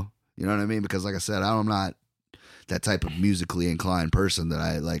 bro. You know what I mean? Because like I said, I'm not that type of musically inclined person that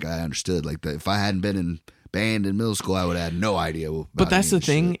I understood. Like if I hadn't been in band in middle school, I would have had no idea. But that's the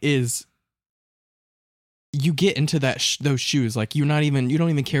thing is, you get into those shoes. Like you don't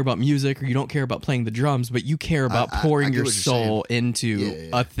even care about music or you don't care about playing the drums, but you care about pouring your soul into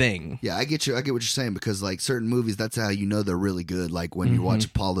a thing. Yeah, I get what you're saying because like certain movies, that's how you know they're really good. Like when you watch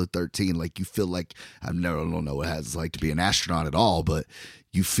Apollo 13, like you feel like I don't know what it's like to be an astronaut at all, but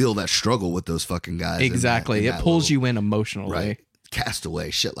you feel that struggle with those fucking guys. Exactly. It pulls you in emotionally. Right.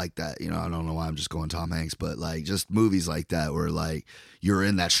 Castaway, shit like that. I don't know why I'm just going Tom Hanks, but like just movies like that where like you're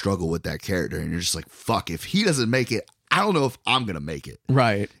in that struggle with that character and you're just like, fuck, if he doesn't make it, I don't know if I'm going to make it.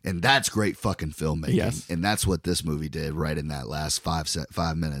 Right. And that's great fucking filmmaking. Yes. And that's what this movie did right in that last 5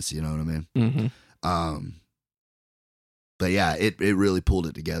 minutes. You know what I mean? Mm-hmm. But yeah, it really pulled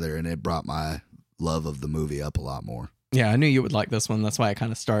it together and it brought my love of the movie up a lot more. Yeah, I knew you would like this one. That's why I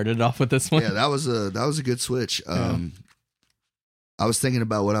kind of started off with this one. Yeah, that was a good switch. I was thinking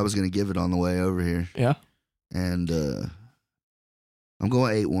about what I was going to give it on the way over here. Yeah. And I'm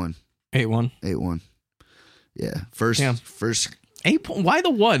going 8-1. 8-1. 8-1. Yeah. First 8. Why the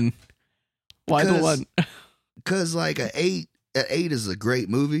 1? Why the 1? Because like an 8 is a great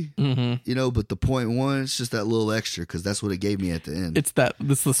movie, but the 0.1, it's just that little extra because that's what it gave me at the end. It's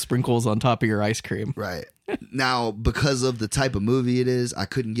the sprinkles on top of your ice cream. Right. Now, because of the type of movie it is, I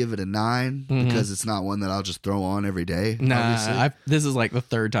couldn't give it a 9 because it's not one that I'll just throw on every day. Nah, this is like the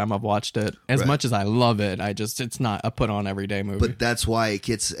third time I've watched it. As much as I love it, it's not a put on every day movie. But that's why it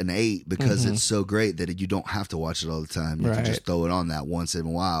gets an 8 because it's so great that you don't have to watch it all the time. You can just throw it on that once in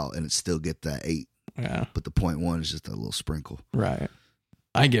a while and it still get that 8. Yeah. But the 0.1 is just a little sprinkle. Right.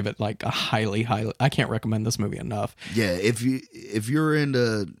 I give it like a highly, I can't recommend this movie enough. Yeah, if you're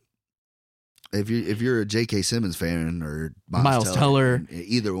a J.K. Simmons fan or Miles Teller,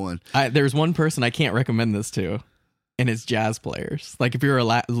 either one. There's one person I can't recommend this to, and it's jazz players. Like if you're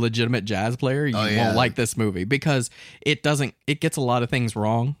a legitimate jazz player, you won't like this movie because it gets a lot of things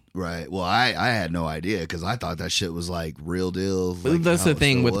wrong. Right. Well, I had no idea because I thought that shit was like real deal. Like that's the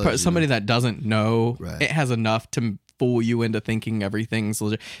thing with somebody that doesn't know. Right. It has enough to fool you into thinking everything's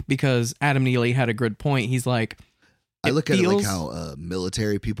legit. Because Adam Neely had a good point. He's like, I look at it like how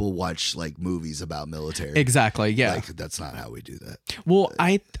military people watch like movies about military. Exactly. Yeah. Like that's not how we do that. Well,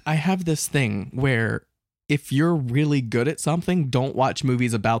 I have this thing where if you're really good at something, don't watch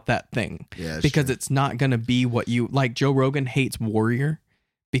movies about that thing. Yeah. Because it's not going to be what you like. Joe Rogan hates Warrior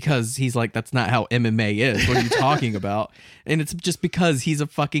because he's like, that's not how MMA is. What are you talking about? And it's just because he's a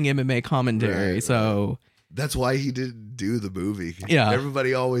fucking MMA commentary. Right, so that's why he didn't do the movie. Yeah.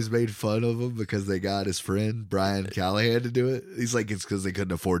 Everybody always made fun of him because they got his friend Brian Callahan to do it. He's like, it's because they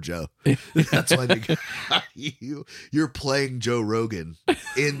couldn't afford Joe. That's why they got you. You're playing Joe Rogan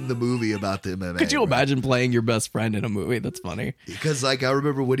in the movie about the MMA. Could you imagine playing your best friend in a movie? That's funny. Because like I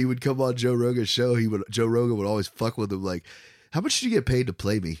remember when he would come on Joe Rogan's show, Joe Rogan would always fuck with him like, how much did you get paid to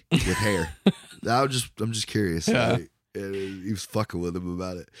play me with hair? I'm just curious. Yeah. Like, and he was fucking with him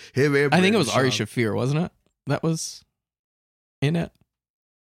about it. Him and I think it was Brandon Ari Shaw. Shafir, wasn't it? That was in it.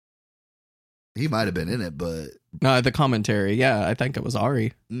 He might have been in it, but No, the commentary. Yeah, I think it was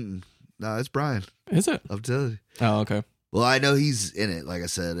Ari. no, it's Brian. Is it? I'm telling you. Oh, okay. Well, I know he's in it. Like I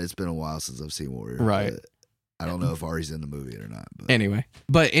said, it's been a while since I've seen Warrior. Right. But I don't know if Ari's in the movie or not. But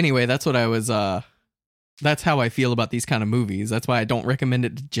Anyway, that's what I was. That's how I feel about these kind of movies. That's why I don't recommend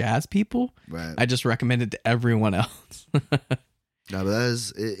it to jazz people. right. I just recommend it to everyone else. No,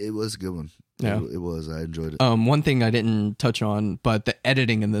 but it was a good one. Yeah. It was. I enjoyed it. One thing I didn't touch on, but the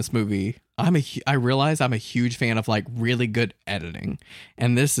editing in this movie, I realize I'm a huge fan of like really good editing,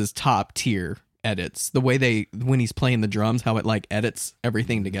 and this is top tier edits. The way when he's playing the drums, how it like edits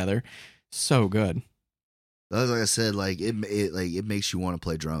everything together, so good. Like I said, like it makes you want to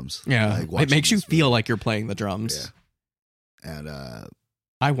play drums. Yeah, like it makes you this feel movie. like you're playing the drums. Yeah. And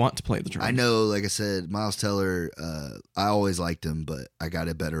I want to play the drums. I know, like I said, Miles Teller, I always liked him, but I got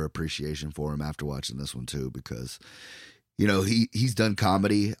a better appreciation for him after watching this one too, because, you know, he's done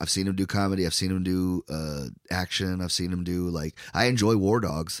comedy. I've seen him do comedy. I've seen him do action. I've seen him do, like, I enjoy War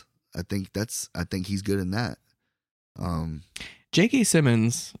Dogs. I think he's good in that. J.K.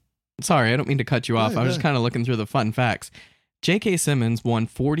 Simmons, sorry, I don't mean to cut you off. I was just kind of looking through the fun facts. J.K. Simmons won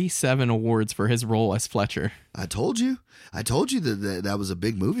 47 awards for his role as Fletcher. I told you that was a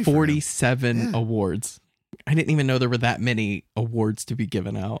big movie. 47 awards. I didn't even know there were that many awards to be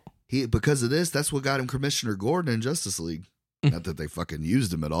given out. Because of this, that's what got him Commissioner Gordon in Justice League. Not that they fucking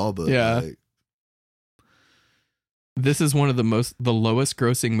used him at all, but yeah. Like, this is one of the lowest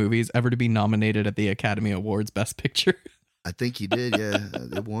grossing movies ever to be nominated at the Academy Awards Best Picture. I think he did. Yeah,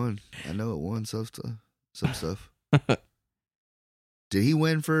 it won. I know it won some stuff. Did he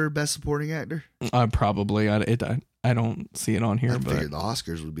win for Best Supporting Actor? Probably. I don't see it on here. I but figured the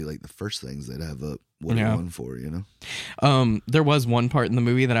Oscars would be like the first things they'd have up what he won for, you know? There was one part in the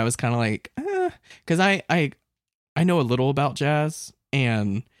movie that I was kind of like, because I know a little about jazz,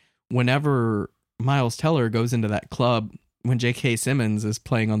 and whenever Miles Teller goes into that club, when J.K. Simmons is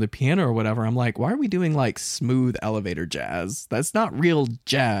playing on the piano or whatever, I'm like, why are we doing like smooth elevator jazz? That's not real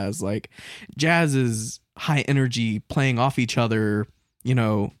jazz. Like, jazz is high energy, playing off each other, you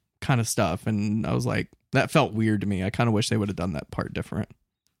know, kind of stuff. And I was like, that felt weird to me. I kind of wish they would have done that part different.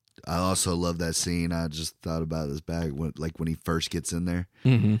 I also love that scene. I just thought about this back when he first gets in there,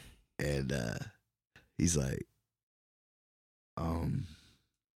 mm-hmm. and he's like,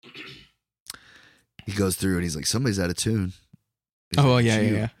 he goes through and he's like, somebody's out of tune. He's Oh like,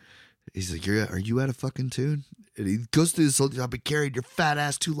 yeah. He's like, are you out of fucking tune? And he goes through this whole, I've been carrying your fat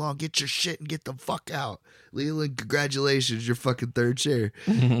ass too long. Get your shit and get the fuck out. Leland, congratulations, your fucking third chair.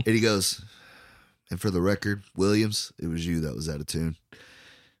 Mm-hmm. And he goes, and for the record, Williams, it was you that was out of tune.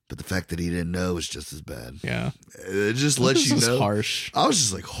 But the fact that he didn't know was just as bad. Yeah. It just lets you know. Harsh. I was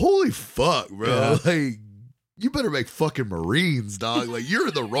just like, holy fuck, bro. Yeah. Like, you better make fucking Marines, dog. Like, you're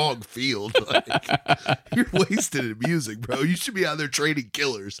in the wrong field. Like, you're wasted in music, bro. You should be out there training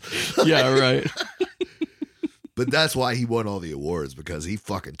killers. Yeah, right. But that's why he won all the awards, because he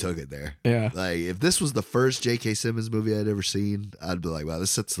fucking took it there. Yeah. Like, if this was the first J.K. Simmons movie I'd ever seen, I'd be like, wow,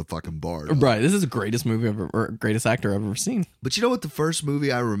 this sets the fucking bar. Dog. Right. This is the greatest movie or greatest actor I've ever seen. But you know what the first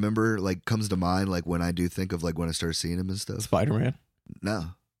movie I remember, like, comes to mind, like, when I do think of, like, when I started seeing him and stuff? Spider-Man. No.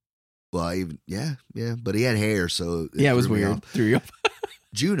 Well, yeah. But he had hair, so It was threw me weird. off. Threw you off.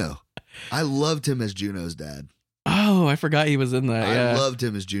 Juno. I loved him as Juno's dad. Oh, I forgot he was in that. I Yeah. loved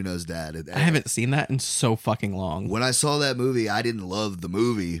him as Juno's dad. I haven't seen that in so fucking long. When I saw that movie, I didn't love the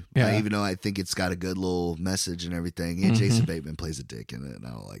movie, Yeah. even though I think it's got a good little message and everything. And Jason Bateman plays a dick in it, and I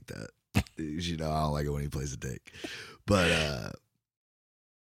don't like that. You know, I don't like it when he plays a dick. But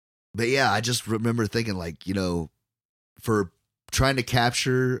yeah, I just remember thinking, like, you know, for trying to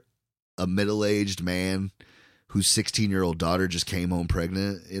capture a middle-aged man whose 16-year-old daughter just came home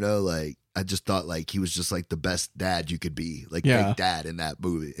pregnant, you know, like, I just thought, like, he was just like the best dad you could be, like, big dad in that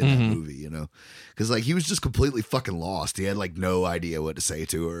movie, you know, because, like, he was just completely fucking lost. He had, like, no idea what to say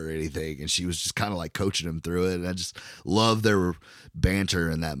to her or anything, and she was just kind of like coaching him through it. And I just love their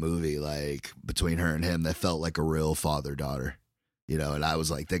banter in that movie, like, between her and him. That felt like a real father-daughter, you know. And I was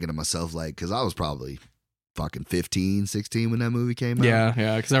like thinking to myself, like, because I was probably fucking 15, 16 when that movie came out.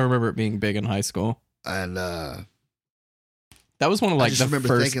 Yeah, because I remember it being big in high school. And that was one of, like, I just the remember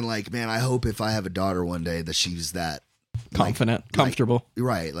first thinking, like, man, I hope if I have a daughter one day that she's that confident, comfortable.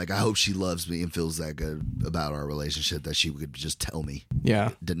 Right. Like, I hope she loves me and feels that good about our relationship that she would just tell me. Yeah.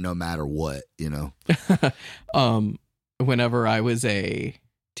 No matter what, you know. Whenever I was a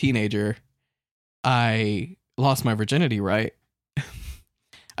teenager, I lost my virginity, right?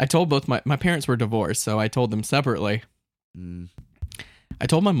 I told both my parents were divorced, so I told them separately. I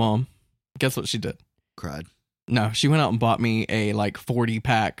told my mom. Guess what she did? Cried. No, she went out and bought me a, like,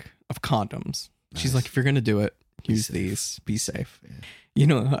 40-pack of condoms. She's Nice. like, if you're gonna do it, use safe. these. Be safe. Yeah. You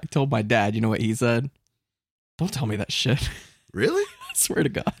know, I told my dad. You know what he said? Don't tell me that shit. Really? I swear to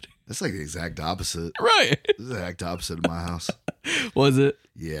God. That's like the exact opposite. Right? This is the exact opposite of my house. Was it?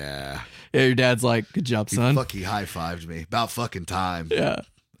 Yeah. Yeah. Your dad's like, good job, He son. fucking high-fived me. About fucking time. Yeah.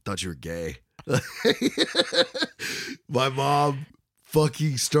 Thought you were gay. My mom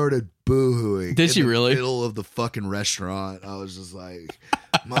fucking started boo-hooing. Did she in the really? middle of the fucking restaurant. I was just like,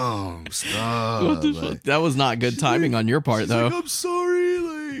 Mom, stop. What the Like, fuck? That was not good she's timing like- on your part, she's though. like, I'm sorry.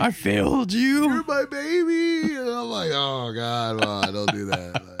 Like, I failed you're you. my baby. And I'm like, oh God, Mom, don't do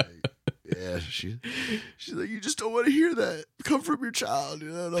that. Like, yeah, she's like, you just don't want to hear that come from your child, you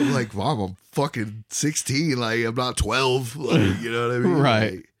know? And I'm like, Mom, I'm fucking 16. Like, I'm not 12. Like, you know what I mean?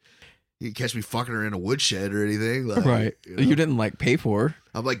 Right. Like, you can catch me fucking her in a woodshed or anything. Like, Right. You, know? You didn't like pay for her.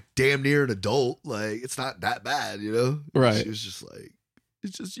 I'm like damn near an adult. Like, it's not that bad, you know? Right. She was just like,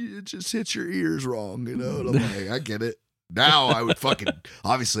 it just hits your ears wrong, you know? And I'm like, I get it. Now I would fucking,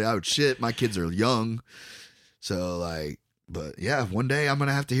 obviously I would shit. My kids are young. So like, but yeah, one day I'm going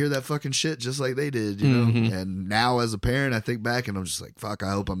to have to hear that fucking shit just like they did, you know? Mhm. And now as a parent, I think back and I'm just like, fuck,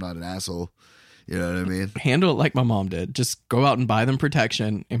 I hope I'm not an asshole. You know what I mean? Handle it like my mom did. Just go out and buy them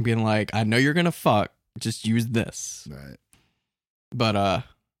protection and being like, I know you're gonna fuck. Just use this. Right. But Yeah,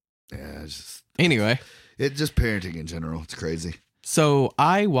 it's just, anyway, it just parenting in general. It's crazy. so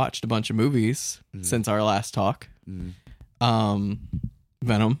I watched a bunch of movies Mhm. since our last talk. Mm.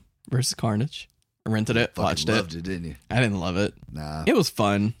 Venom versus Carnage. I rented it, Fucking watched loved it. it, didn't you? I didn't love it. Nah. It was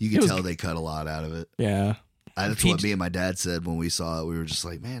fun. You It can was- tell they cut a lot out of it. Yeah. That's what me and my dad said when we saw it. We were just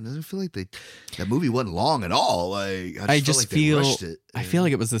like, man, doesn't it feel like that movie wasn't long at all? Like, I just just felt like feel they rushed it. I feel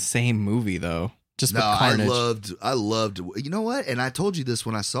like it was the same movie though. Just with No, Carnage. I loved. You know what? And I told you this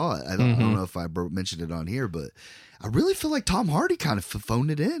when I saw it. I don't Mhm. know if I mentioned it on here, but I really feel like Tom Hardy kind of phoned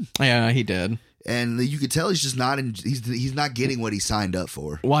it in, Yeah, he did. and you could tell he's just not in. He's not getting what he signed up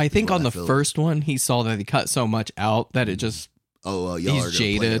for. Well, I think what on I the feel. first one, he saw that he cut so much out that it just Oh, y'all He's are gonna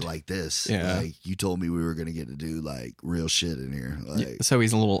play jaded. it like this. Yeah. Like, you told me we were gonna get to do like real shit in here. Like, so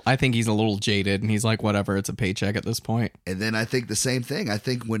he's a little. I think he's a little jaded, and he's like, whatever, it's a paycheck at this point. and then I think the same thing. I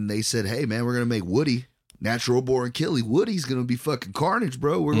think when they said, "Hey, man, we're gonna make Woody natural born killie," Woody's gonna be fucking Carnage,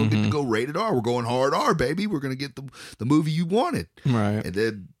 bro. We're gonna get to go rated R. We're going hard R, baby. We're gonna get the movie you wanted. Right. And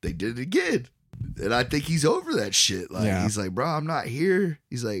then they did it again. And I think he's over that shit. Like, Yeah. he's like, bro, I'm not here.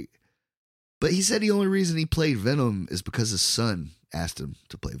 He's like, but he said the only reason he played Venom is because his son asked him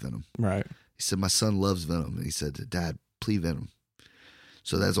to play Venom. Right. He said, my son loves Venom. And he said, Dad, play Venom.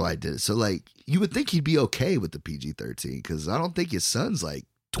 So that's why I did it. So, like, you would think he'd be okay with the PG-13 because I don't think his son's like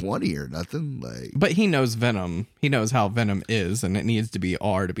 20 or nothing. Like, But he knows Venom. He knows how Venom is, and it needs to be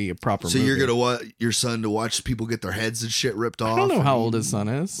R to be a proper so movie. you're going to want your son to watch people get their heads and shit ripped off? I don't know how mean, old his son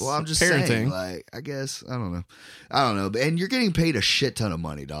is. Well, I'm just Parenting. saying, like, I guess, I don't know. And you're getting paid a shit ton of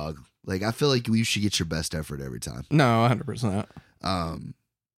money, dog. Like, I feel like you should get your best effort every time. No, 100%.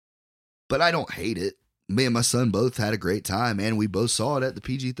 But I don't hate it. Me and my son both had a great time, and we both saw it at the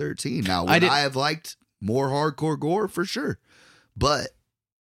PG-13. Now, would I have liked more hardcore gore? For sure. But,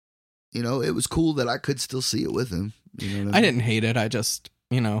 you know, it was cool that I could still see it with him. You know what I didn't hate it. I just,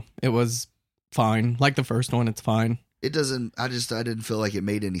 it was fine. Like the first one, it's fine. It doesn't, I didn't feel like it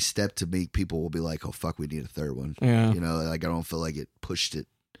made any step to make people will be like, oh, fuck, we need a third one. Yeah, You know, like, I don't feel like it pushed it,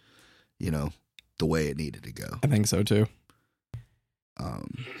 the way it needed to go. I think so too.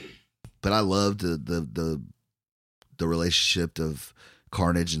 But I loved the relationship of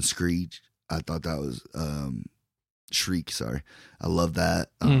Carnage and Screech. I thought that was Shriek. Sorry, I love that.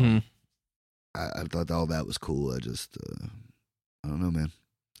 Mhm. I thought all that was cool. I just I don't know, man.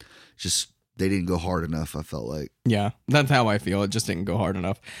 Just they didn't go hard enough. I felt like. Yeah, that's how I feel. It just didn't go hard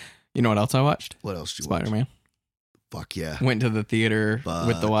enough. You know what else I watched? What else did you watch? Spider-Man. Fuck yeah, Went to the theater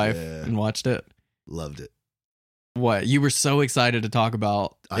with the Fuck wife yeah. and watched it. loved it. What? You were so excited to talk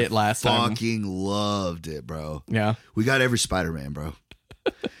about it last time. Fucking loved it, bro. Yeah. We got every Spider-Man, bro.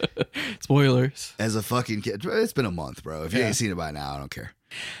 Spoilers. As a fucking kid, it's been a month, bro. If you Yeah. ain't seen it by now, I don't care.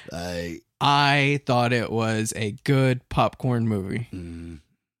 Like. I thought it was a good popcorn movie.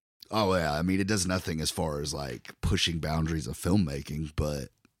 Oh yeah, I mean it does nothing as far as like pushing boundaries of filmmaking, but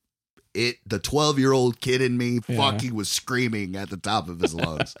the 12-year-old kid in me Yeah. fucking was screaming at the top of his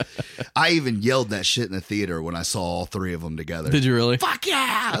lungs. I even yelled that shit in the theater when I saw all three of them together. Did you really? Fuck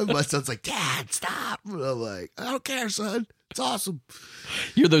yeah! My son's like, Dad, stop! And I'm like, I don't care, son. It's awesome.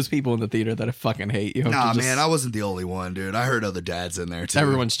 You're those people in the theater that I fucking hate. You have Nah, to just, man, I wasn't the only one, dude. I heard other dads in there too.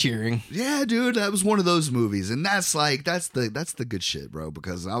 everyone's cheering. Yeah, dude, that was one of those movies, and that's the good shit, bro.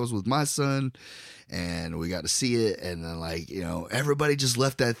 Because I was with my son, and we got to see it, and then everybody just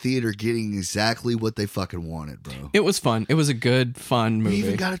left that theater getting exactly what they fucking wanted, bro. It was fun. It was a good, fun movie. You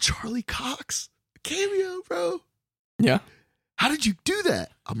even got a Charlie Cox cameo, bro. Yeah. How did you do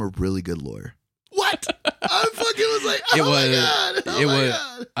that? I'm a really good lawyer. What? I fucking was like, oh It my was- god, oh it my was-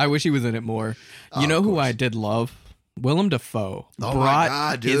 god. I wish he was in it more. Oh, You know of who course. I did love? Willem Dafoe. Oh my brought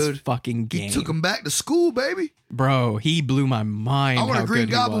God, his dude. fucking He game. took him back to school, baby. Bro, he blew my mind. I want how a Green good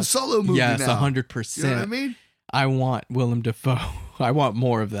he Goblin was. solo movie Yes, now. 100%. You know what I mean? I want Willem Dafoe. I want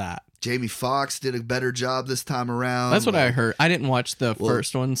more of that. Jamie Foxx did a better job this time around. That's what I Like, heard. I didn't watch the Well,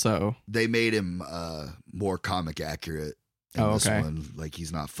 first one, so They made him more comic accurate in Oh, this okay. one. Like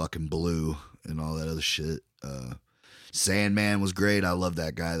he's not fucking blue and all that other shit. Sandman was great. I love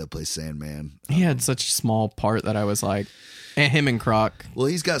that guy that plays Sandman. he had such a small part that I was like, and him and Croc. Well,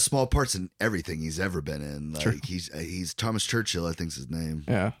 he's got small parts in everything he's ever been in. Like Sure. he's Thomas Churchill, I think's his name.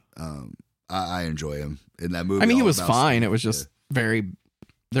 Yeah. I enjoy him in that movie. I mean, he all was about fine. Steve. It was just Yeah. very,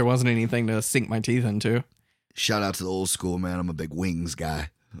 there wasn't anything to sink my teeth into. Shout out to the old school, man. I'm a big Wings guy.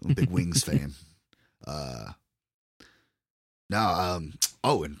 I'm a big Wings fan.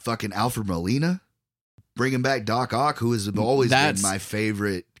 And fucking Alfred Molina bringing back Doc Ock, who has always That's- been my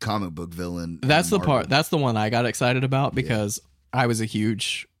favorite comic book villain. That's in the part. Marvel. That's the one I got excited about because I was a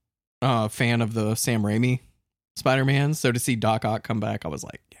huge fan of the Sam Raimi Spider-Man. So to see Doc Ock come back, I was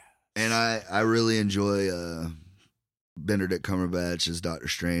like, yeah. And I really enjoy Benedict Cumberbatch as Doctor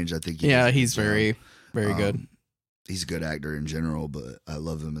Strange. I think Yeah, does a he's good job. very, very good. He's a good actor in general, but I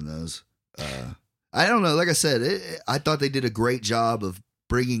love him in those. I don't know. Like I said, I thought they did a great job of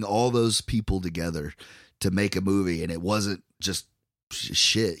bringing all those people together to make a movie, and it wasn't just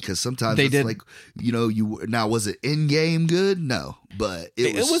shit. Because sometimes They it's did- like, now was it in game good? No, but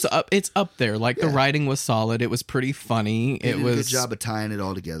It was up. It's up there. Like the Yeah. writing was solid. It was pretty funny. They It did was a good job of tying it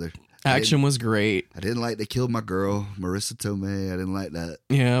all together. action was great. I didn't like they killed my girl, Marissa Tomei. I didn't like that.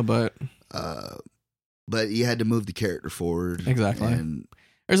 Yeah, but But you had to move the character forward. Exactly. And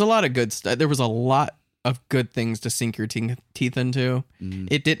there's a lot of good stuff. There was a lot of good things to sink your teeth into. mm,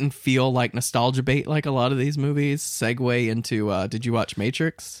 It didn't feel like nostalgia bait like a lot of these movies. Segue into did you watch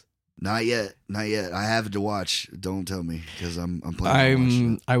Matrix? not yet. I have to watch. Don't tell me because I'm planning on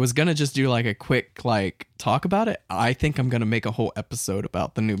watching it. I was gonna just do like a quick talk about it. I think I'm gonna make a whole episode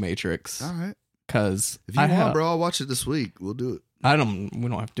about the new Matrix All right. because If you want, bro, I'll watch it this week. We'll do it. we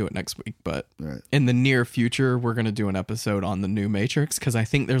don't have to do it next week, but All right. in the near future, we're gonna do an episode on the new Matrix because I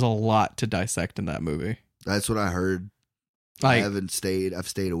think there's a lot to dissect in that movie. That's what I heard. I Like I've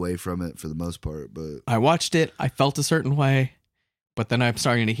stayed away from it for the most part, but I watched it, I felt a certain way, but then I'm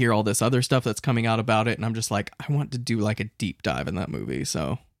starting to hear all this other stuff that's coming out about it, and I'm just like, I want to do like a deep dive in that movie.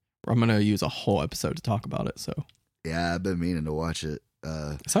 So I'm gonna use a whole episode to talk about it. So yeah, I've been meaning to watch it.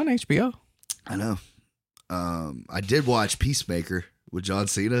 it's on HBO. I know. I did watch Peacemaker with John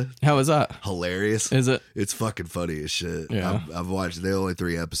Cena. How is that? Hilarious. Is it? It's fucking funny as shit. Yeah. I've watched the only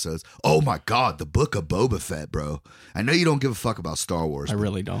 3 episodes. Oh my god, the Book of Boba Fett, bro. I know you don't give a fuck about Star Wars, I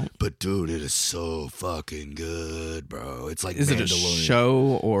really don't. but dude, it is so fucking good, bro. It's like Is it a Mandalorian.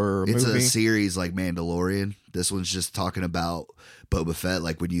 show or a It's movie? a series like Mandalorian. This one's just talking about Boba Fett,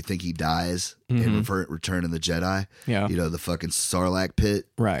 like when you think he dies in Return of the Jedi. Yeah. You know, the fucking Sarlacc pit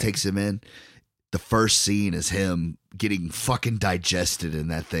Right. takes him in. The first scene is him getting fucking digested in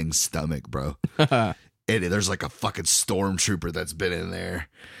that thing's stomach, bro. And there's like a fucking stormtrooper that's been in there.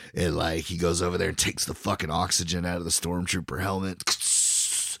 And like he goes over there and takes the fucking oxygen out of the stormtrooper helmet,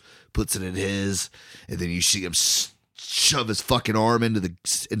 puts it in his, and then you see him shove his fucking arm into the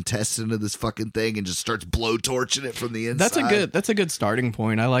intestine of this fucking thing and just starts blowtorching it from the inside. That's a good starting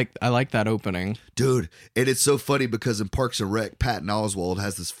point. I like that opening. Dude, and it's so funny because in Parks and Rec, Patton Oswalt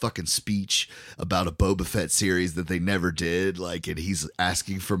has this fucking speech about a Boba Fett series that they never did, like, and he's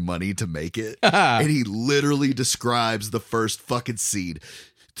asking for money to make it. And he literally describes the first fucking scene.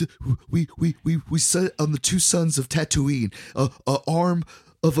 We set on the 2 sons of Tatooine, a arm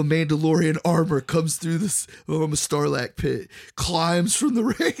of a Mandalorian armor comes through this from a Starlack pit, climbs from the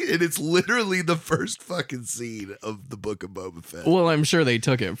ring, and it's literally the first fucking scene of the Book of Boba Fett. Well, I'm sure they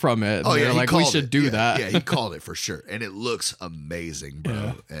took it from it. Oh, They're yeah, he like we called should it. do Yeah, that. Yeah, he called it for sure, and it looks amazing,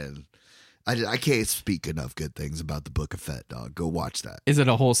 bro. And I can't speak enough good things about the Book of Fett, dog. Go watch that. Is it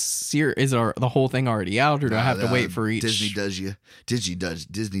a whole series? Is the whole thing already out, or do I have to wait for each? Disney does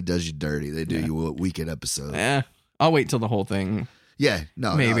you dirty. They do you a weekend episode. I'll wait till the whole thing. Yeah,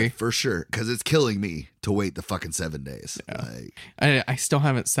 no, Maybe. for sure. Because it's killing me to wait the fucking 7 days. Yeah. Like, I still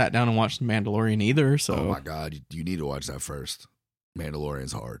haven't sat down and watched The Mandalorian either. So oh my God, you need to watch that first.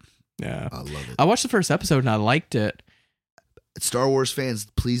 Mandalorian's hard. yeah, I love it. I watched the first episode and I liked it. Star Wars fans,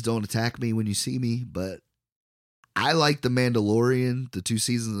 please don't attack me when you see me, but I like The Mandalorian. The 2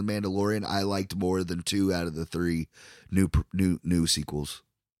 seasons of The Mandalorian, I liked more than 2 out of the 3 new sequels.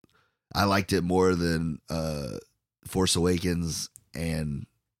 I liked it more than Force Awakens and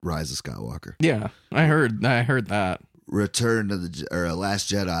Rise of Skywalker. Yeah, I heard that. Return to the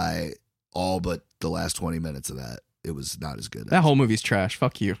Last Jedi, all but the last 20 minutes of that, it was not as good. That whole movie's trash.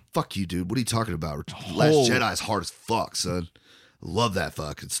 Fuck you. Fuck you, dude. What are you talking about? Last Jedi's hard as fuck, son. Love that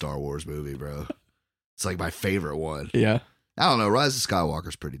fucking Star Wars movie, bro. It's like my favorite one. Yeah. I don't know. Rise of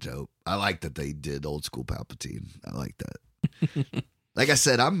Skywalker's pretty dope. I like that they did old school Palpatine. I like that. Like I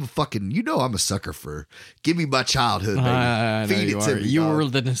said, I'm I'm a sucker for give me my childhood, baby. I know Feed you it to are. me. You dog. were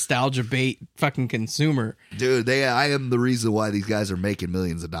the nostalgia bait fucking consumer. Dude, I am the reason why these guys are making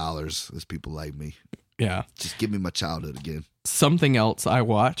millions of dollars as people like me. Yeah. Just give me my childhood again. Something else I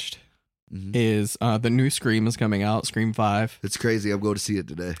watched Mhm. is the new Scream is coming out, Scream 5. It's crazy. I'm going to see it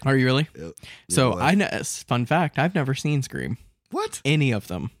today. Are you really? Yep. So Yeah, fun fact, I've never seen Scream. what? Any of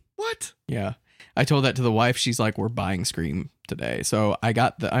them. What? Yeah. I told that to the wife. She's like, we're buying Scream today. So I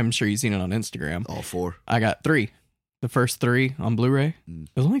got I'm sure you've seen it on Instagram. All 4. I got 3. The first 3 on Blu-ray. Mm. It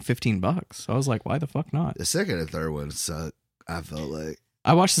was only $15. So I was like, why the fuck not? The second and third one sucked. I felt like.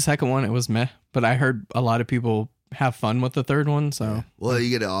 I watched the second one. It was meh. But I heard a lot of people have fun with the third one. So Yeah. Well, you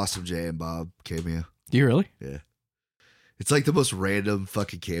get an awesome Jay and Bob cameo. do you really? Yeah. It's like the most random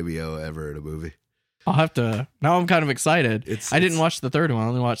fucking cameo ever in a movie. I'll have to. Now I'm kind of excited. I didn't watch the third one. I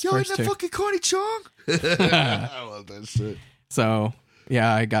only watched the Yo, ain't first that 2. fucking Connie Chung? I love that shit. So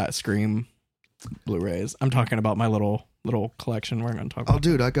yeah, I got Scream Blu-rays. I'm talking about my little collection. We're going to talk Oh, about.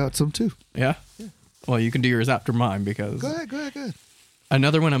 dude, I got some too. Yeah? Well, you can do yours after mine because Go ahead.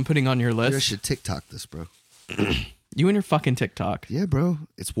 another one I'm putting on your Maybe I list. should TikTok this, bro. You and your fucking TikTok. Yeah, bro.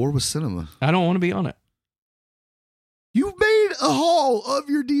 It's War with Cinema. I don't want to be on it. You made a haul of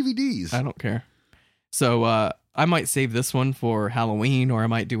your DVDs. I don't care. So I might save this one for Halloween, or I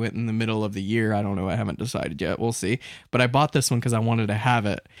might do it in the middle of the year. I don't know. I haven't decided yet. We'll see. But I bought this one because I wanted to have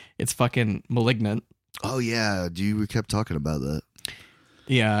it. It's fucking Malignant. Oh, yeah. We kept talking about that.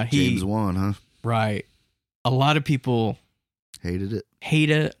 Yeah, James Wan, huh? right. A lot of people Hated it. hate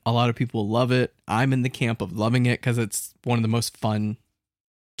it. A lot of people love it. I'm in the camp of loving it because it's one of the most fun,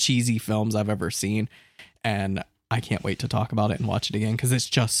 cheesy films I've ever seen. And I can't wait to talk about it and watch it again because it's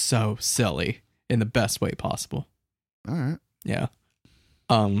just so silly in the best way possible. All right. Yeah.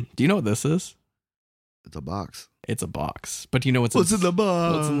 Do you know what this is? It's a box. It's a box. But do you know what's What's in the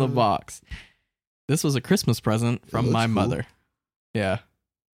box? What's in the box? This was a Christmas present from looks my cool. mother. Yeah.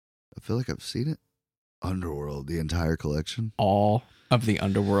 I feel like I've seen it. Underworld, the entire collection. All of the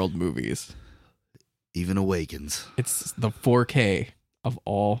Underworld movies. Even Awakens. It's the 4K of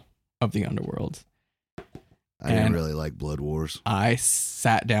all of the Underworlds. I didn't And- really like Blood Wars. I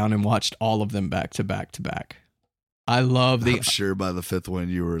sat down and watched all of them back to back to back. I love I'm the. sure by the 5th one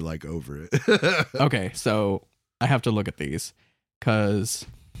you were like over it. Okay, so I have to look at these because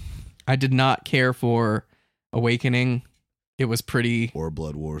I did not care for Awakening. It was pretty. Or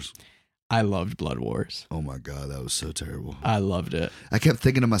Blood Wars. I loved Blood Wars. Oh my God, that was so terrible. I loved it. I kept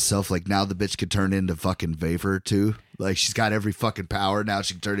thinking to myself, like, now the bitch could turn into fucking Vapor too. Like, she's got every fucking power. Now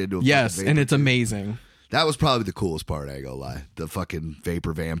she can turn into a Yes, fucking and Vapor it's too. amazing. That was probably the coolest part, I ain't gonna lie. The fucking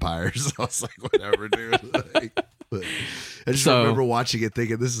Vapor vampires. I was like, whatever, dude. Like, but I just So- remember watching it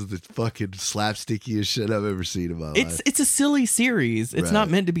thinking, this is the fucking slapstickiest shit I've ever seen in my life. It's a silly series. It's Right. not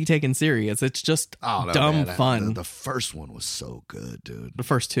meant to be taken serious. It's just I don't know, dumb man. fun. The first one was so good, dude. The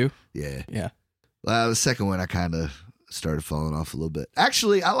first 2? Yeah. Yeah. The second one, I kind of started falling off a little bit.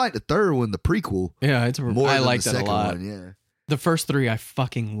 Actually, I like the third one, the prequel, Yeah, it's more I than liked the it a second lot. one. Yeah. The first 3 I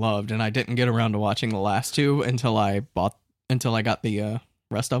fucking loved, and I didn't get around to watching the last 2 until I got the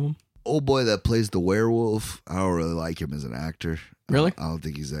rest of them. Old boy that plays the werewolf, I don't really like him as an actor. Really? I don't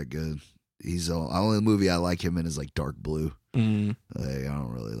think he's that good. He's the only movie I like him in is like Dark Blue. Mm, Like, I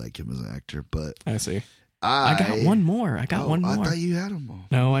don't really like him as an actor, but I see. I got one more. I got one more. I thought you had them all.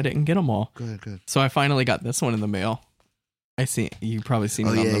 No, I didn't get them all. Go ahead. So I finally got this one in the mail. I see you probably seen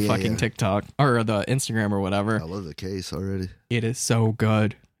Oh, it on yeah, the yeah, fucking yeah. TikTok or the Instagram or I whatever. love the case already. It is so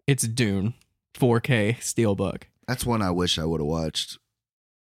good. It's Dune 4K Steelbook. That's one I wish I would have watched.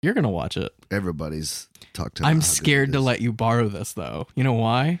 You're gonna watch it. Everybody's talked to. I'm scared to let you borrow this though. You know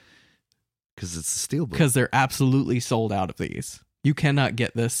why? because it's a steelbook. Because they're absolutely sold out of these. You cannot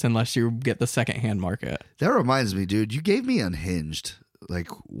get this unless you get the secondhand market. That reminds me, dude. You gave me Unhinged. Like,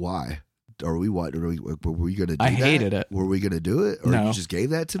 why? Were we gonna do I hated it. Were we gonna do it, or No. you just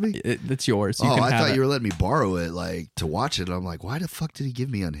gave that to me? It's yours. You Oh, can I have thought it. you were letting me borrow it, like to watch it. I'm like, why the fuck did he give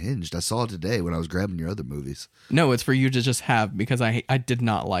me Unhinged? I saw it today when I was grabbing your other movies. No, it's for you to just have because I did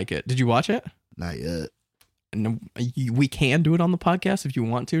not like it. Did you watch it? Not yet. No, we can do it on the podcast if you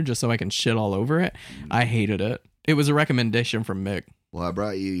want to, just so I can shit all over it. I hated it. It was a recommendation from Mick. Well, I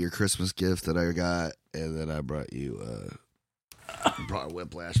brought you your Christmas gift that I got, and then I brought you brought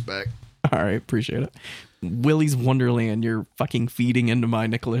Whiplash back. All right, appreciate it. Willy's Wonderland, you're fucking feeding into my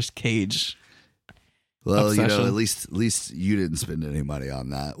Nicolas Cage. Well, obsession. you know, at least you didn't spend any money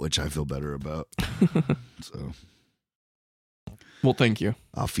on that, which I feel better about. So, Well, thank you.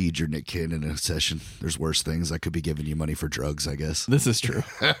 I'll feed your Nick Cannon in a session. There's worse things. I could be giving you money for drugs, I guess. This is true.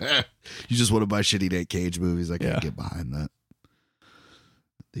 You just want to buy shitty Nick Cage movies. I can't Yeah. get behind that.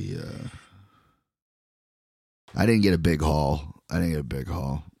 I didn't get a big haul. at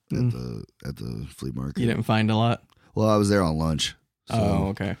the flea market. You didn't find a lot? Well, I was there on lunch. So, Oh,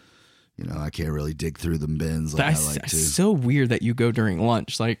 okay. You know, I can't really dig through the bins like That's I like to. so weird that you go during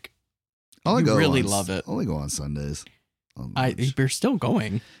lunch. Like, Only you go really on- love it. Only go on Sundays. On lunch. you're still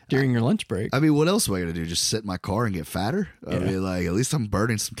going during your lunch break. I mean, what else am I going to do? Just sit in my car and get fatter? I Yeah. mean, like, at least I'm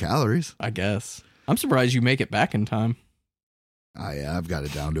burning some calories. I guess. I'm surprised you make it back in time. Yeah, I've got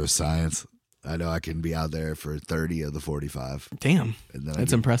it down to a science. I know I can be out there for 30 of the 45. Damn, And then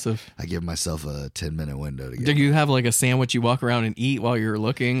that's impressive. I give myself a 10-minute window to get. Do you have like a sandwich you walk around and eat while you're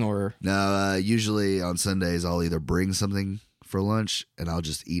looking, or? No, usually on Sundays, I'll either bring something for lunch and I'll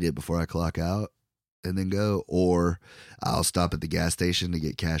just eat it before I clock out and then go, or I'll stop at the gas station to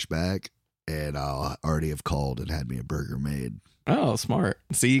get cash back and I'll already have called and had me a burger made. Oh, smart.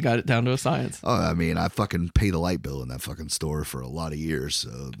 See, you got it down to a science. Oh, I mean, I fucking pay the light bill in that fucking store for a lot of years,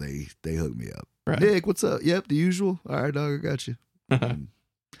 so they hook me up. Right. Nick, what's up? Yep, the usual. All right, dog, I got you. And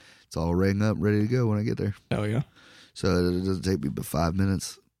it's all rang up, ready to go when I get there. Oh, yeah. So it doesn't take me but 5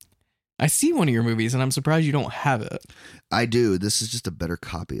 minutes. I see one of your movies and I'm surprised you don't have it. I do. This is just a better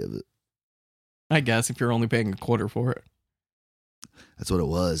copy of it. I guess if you're only paying a quarter for it. That's what it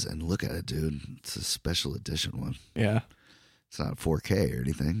was. And look at it, dude. It's a special edition one. Yeah. It's not 4K or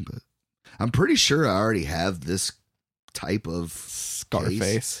anything, but I'm pretty sure I already have this type of Scarface.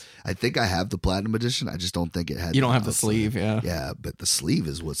 case. I think I have the platinum edition. I just don't think it had. You don't have the outside. sleeve, yeah. Yeah, but the sleeve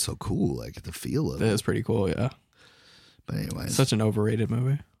is what's so cool, like the feel of That it. is pretty cool, yeah. But anyways, Such an overrated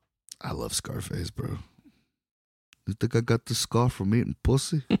movie. I love Scarface, bro. You think I got the scar from eating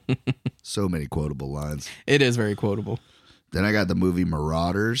pussy? So many quotable lines. It is very quotable. Then I got the movie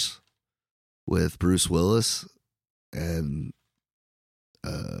Marauders with Bruce Willis and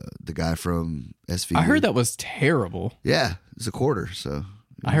the guy from SVU. I heard that was terrible. Yeah, it's a quarter, so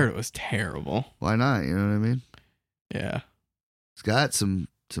I heard it was terrible. why not? You know what I mean? Yeah. It's got some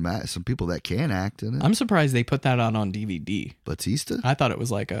people that can act in it. I'm surprised they put that out on DVD. Batista, I thought it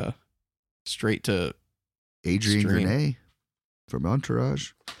was like a straight to Adrian stream. Grenade from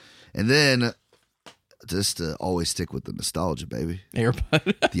Entourage, and then just to always stick with the nostalgia, baby.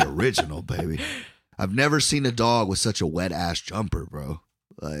 Airbud. The original, baby. I've never seen a dog with such a wet ass jumper, bro.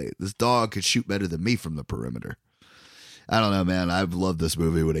 Like, this dog could shoot better than me from the perimeter. I don't know, man. I've loved this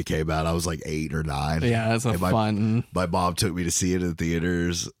movie when it came out. I was like 8 or 9. Yeah, that's a And fun. My mom took me to see it in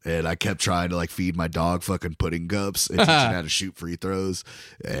theaters, and I kept trying to like feed my dog fucking pudding cups and teach him how to shoot free throws,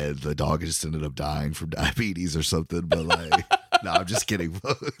 and the dog just ended up dying from diabetes or something. But like, no, I'm just kidding,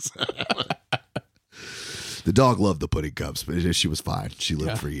 folks. The dog loved the pudding cups, but she was fine. She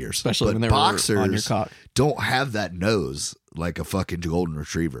lived for years. Especially but when they boxers were on your cock. don't have that nose like a fucking golden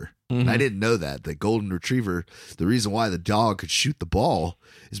retriever. And I didn't know that. The golden retriever, the reason why the dog could shoot the ball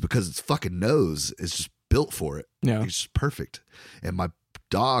is because its fucking nose is just built for it. Yeah. It's just perfect. And my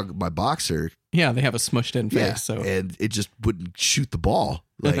dog, my boxer, Yeah, they have a smushed in face. yeah, So and it just wouldn't shoot the ball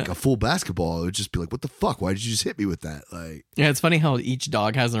like a full basketball. It would just be like, what the fuck? Why did you just hit me with that? Like, yeah, it's funny how each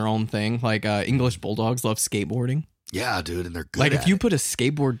dog has their own thing. Like English bulldogs love skateboarding. yeah, dude, and they're good. Like at if you it. put a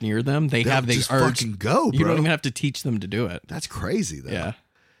skateboard near them, they They'll have the just urge. fucking go, bro. You don't even have to teach them to do it. That's crazy, though. Yeah.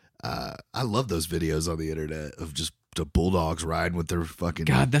 I love those videos on the internet of just the bulldogs riding with their fucking.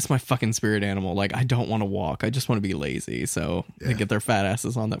 God, that's my fucking spirit animal. Like I don't want to walk. I just want to be lazy. So they Yeah. get their fat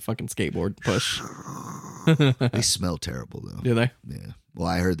asses on that fucking skateboard push. They smell terrible though. Do they? Yeah. Well,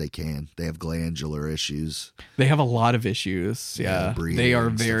 I heard they can. They have glandular issues. They have a lot of issues. Yeah. breathing They are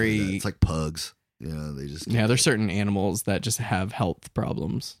and stuff like very. that. It's like pugs. You know, they just. Yeah, there's certain animals that just have health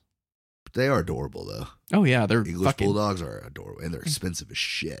problems. They are adorable though. Oh yeah, they're English fucking. bulldogs are adorable, and they're expensive as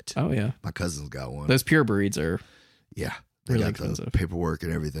shit. Oh yeah, My cousin's got one. those pure breeds are. Yeah, They Really got expensive. the paperwork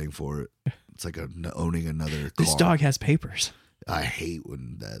and everything for it. It's like owning another car. This dog has papers. I hate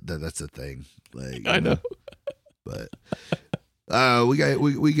when that's a thing. Like I know. But we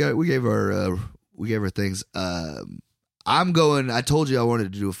gave our things. I told you I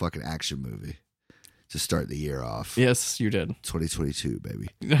wanted to do a fucking action movie to start the year off. Yes, you did. 2022, baby.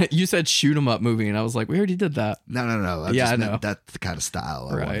 You said shoot 'em up movie, and I was like, we already did that. No. I know. That's the kind of style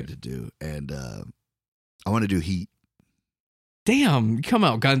I Right. wanted to do. And I want to do Heat. Damn, you come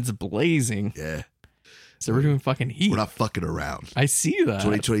out guns blazing. Yeah. So we're doing fucking Heat. We're not fucking around. I see that.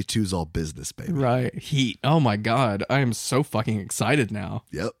 2022 is all business, baby. Right. Heat. Oh my God. I am so fucking excited now.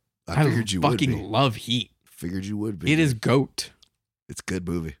 Yep. I figured you would be. fucking love Heat. Figured you would be. It is GOAT. It's a good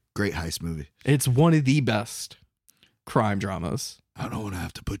movie. Great heist movie. It's one of the best crime dramas. I don't want to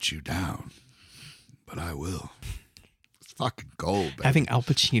have to put you down, but I will. It's fucking gold, baby. Having Al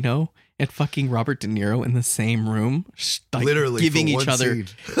Pacino and fucking Robert De Niro in the same room, like Literally giving for each one other scene.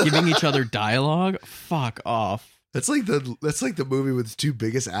 giving each other dialogue. Fuck off. That's like the movie with the two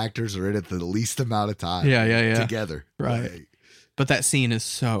biggest actors are in it the least amount of time. Yeah. Together. Right. Like, But that scene is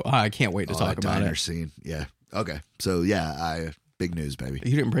so I can't wait to talk that about diner it. scene. Yeah. Okay. So yeah, big news, baby.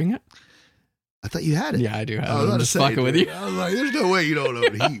 You didn't bring it? I thought you had it. Yeah, I do have I was it. about I'm to just say, fucking with dude, you. I was like, there's no way you don't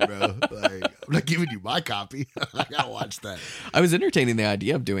own Heat, bro. Like, I'm not giving you my copy. I gotta watch that. I was entertaining the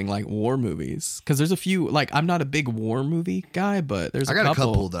idea of doing like war movies because there's a few. Like I'm not a big war movie guy, but there's I got a a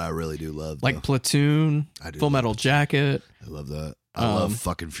couple that I really do love. like though. Platoon, I do Full love Metal Platoon. Jacket. I love that. I love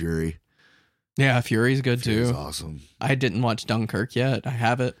fucking Fury. Yeah, Fury's good Fury's too. awesome. I didn't watch Dunkirk yet. I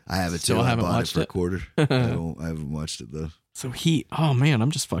have it. I have it Still too. I haven't bought watched it for it. a quarter. I haven't watched it though. So Heat. Oh man, I'm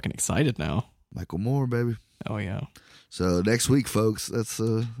just fucking excited now. Michael Moore, baby. Oh yeah. So next week, folks, that's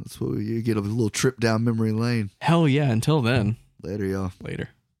what you get a little trip down memory lane. Hell yeah. Until then. Later, y'all. Later.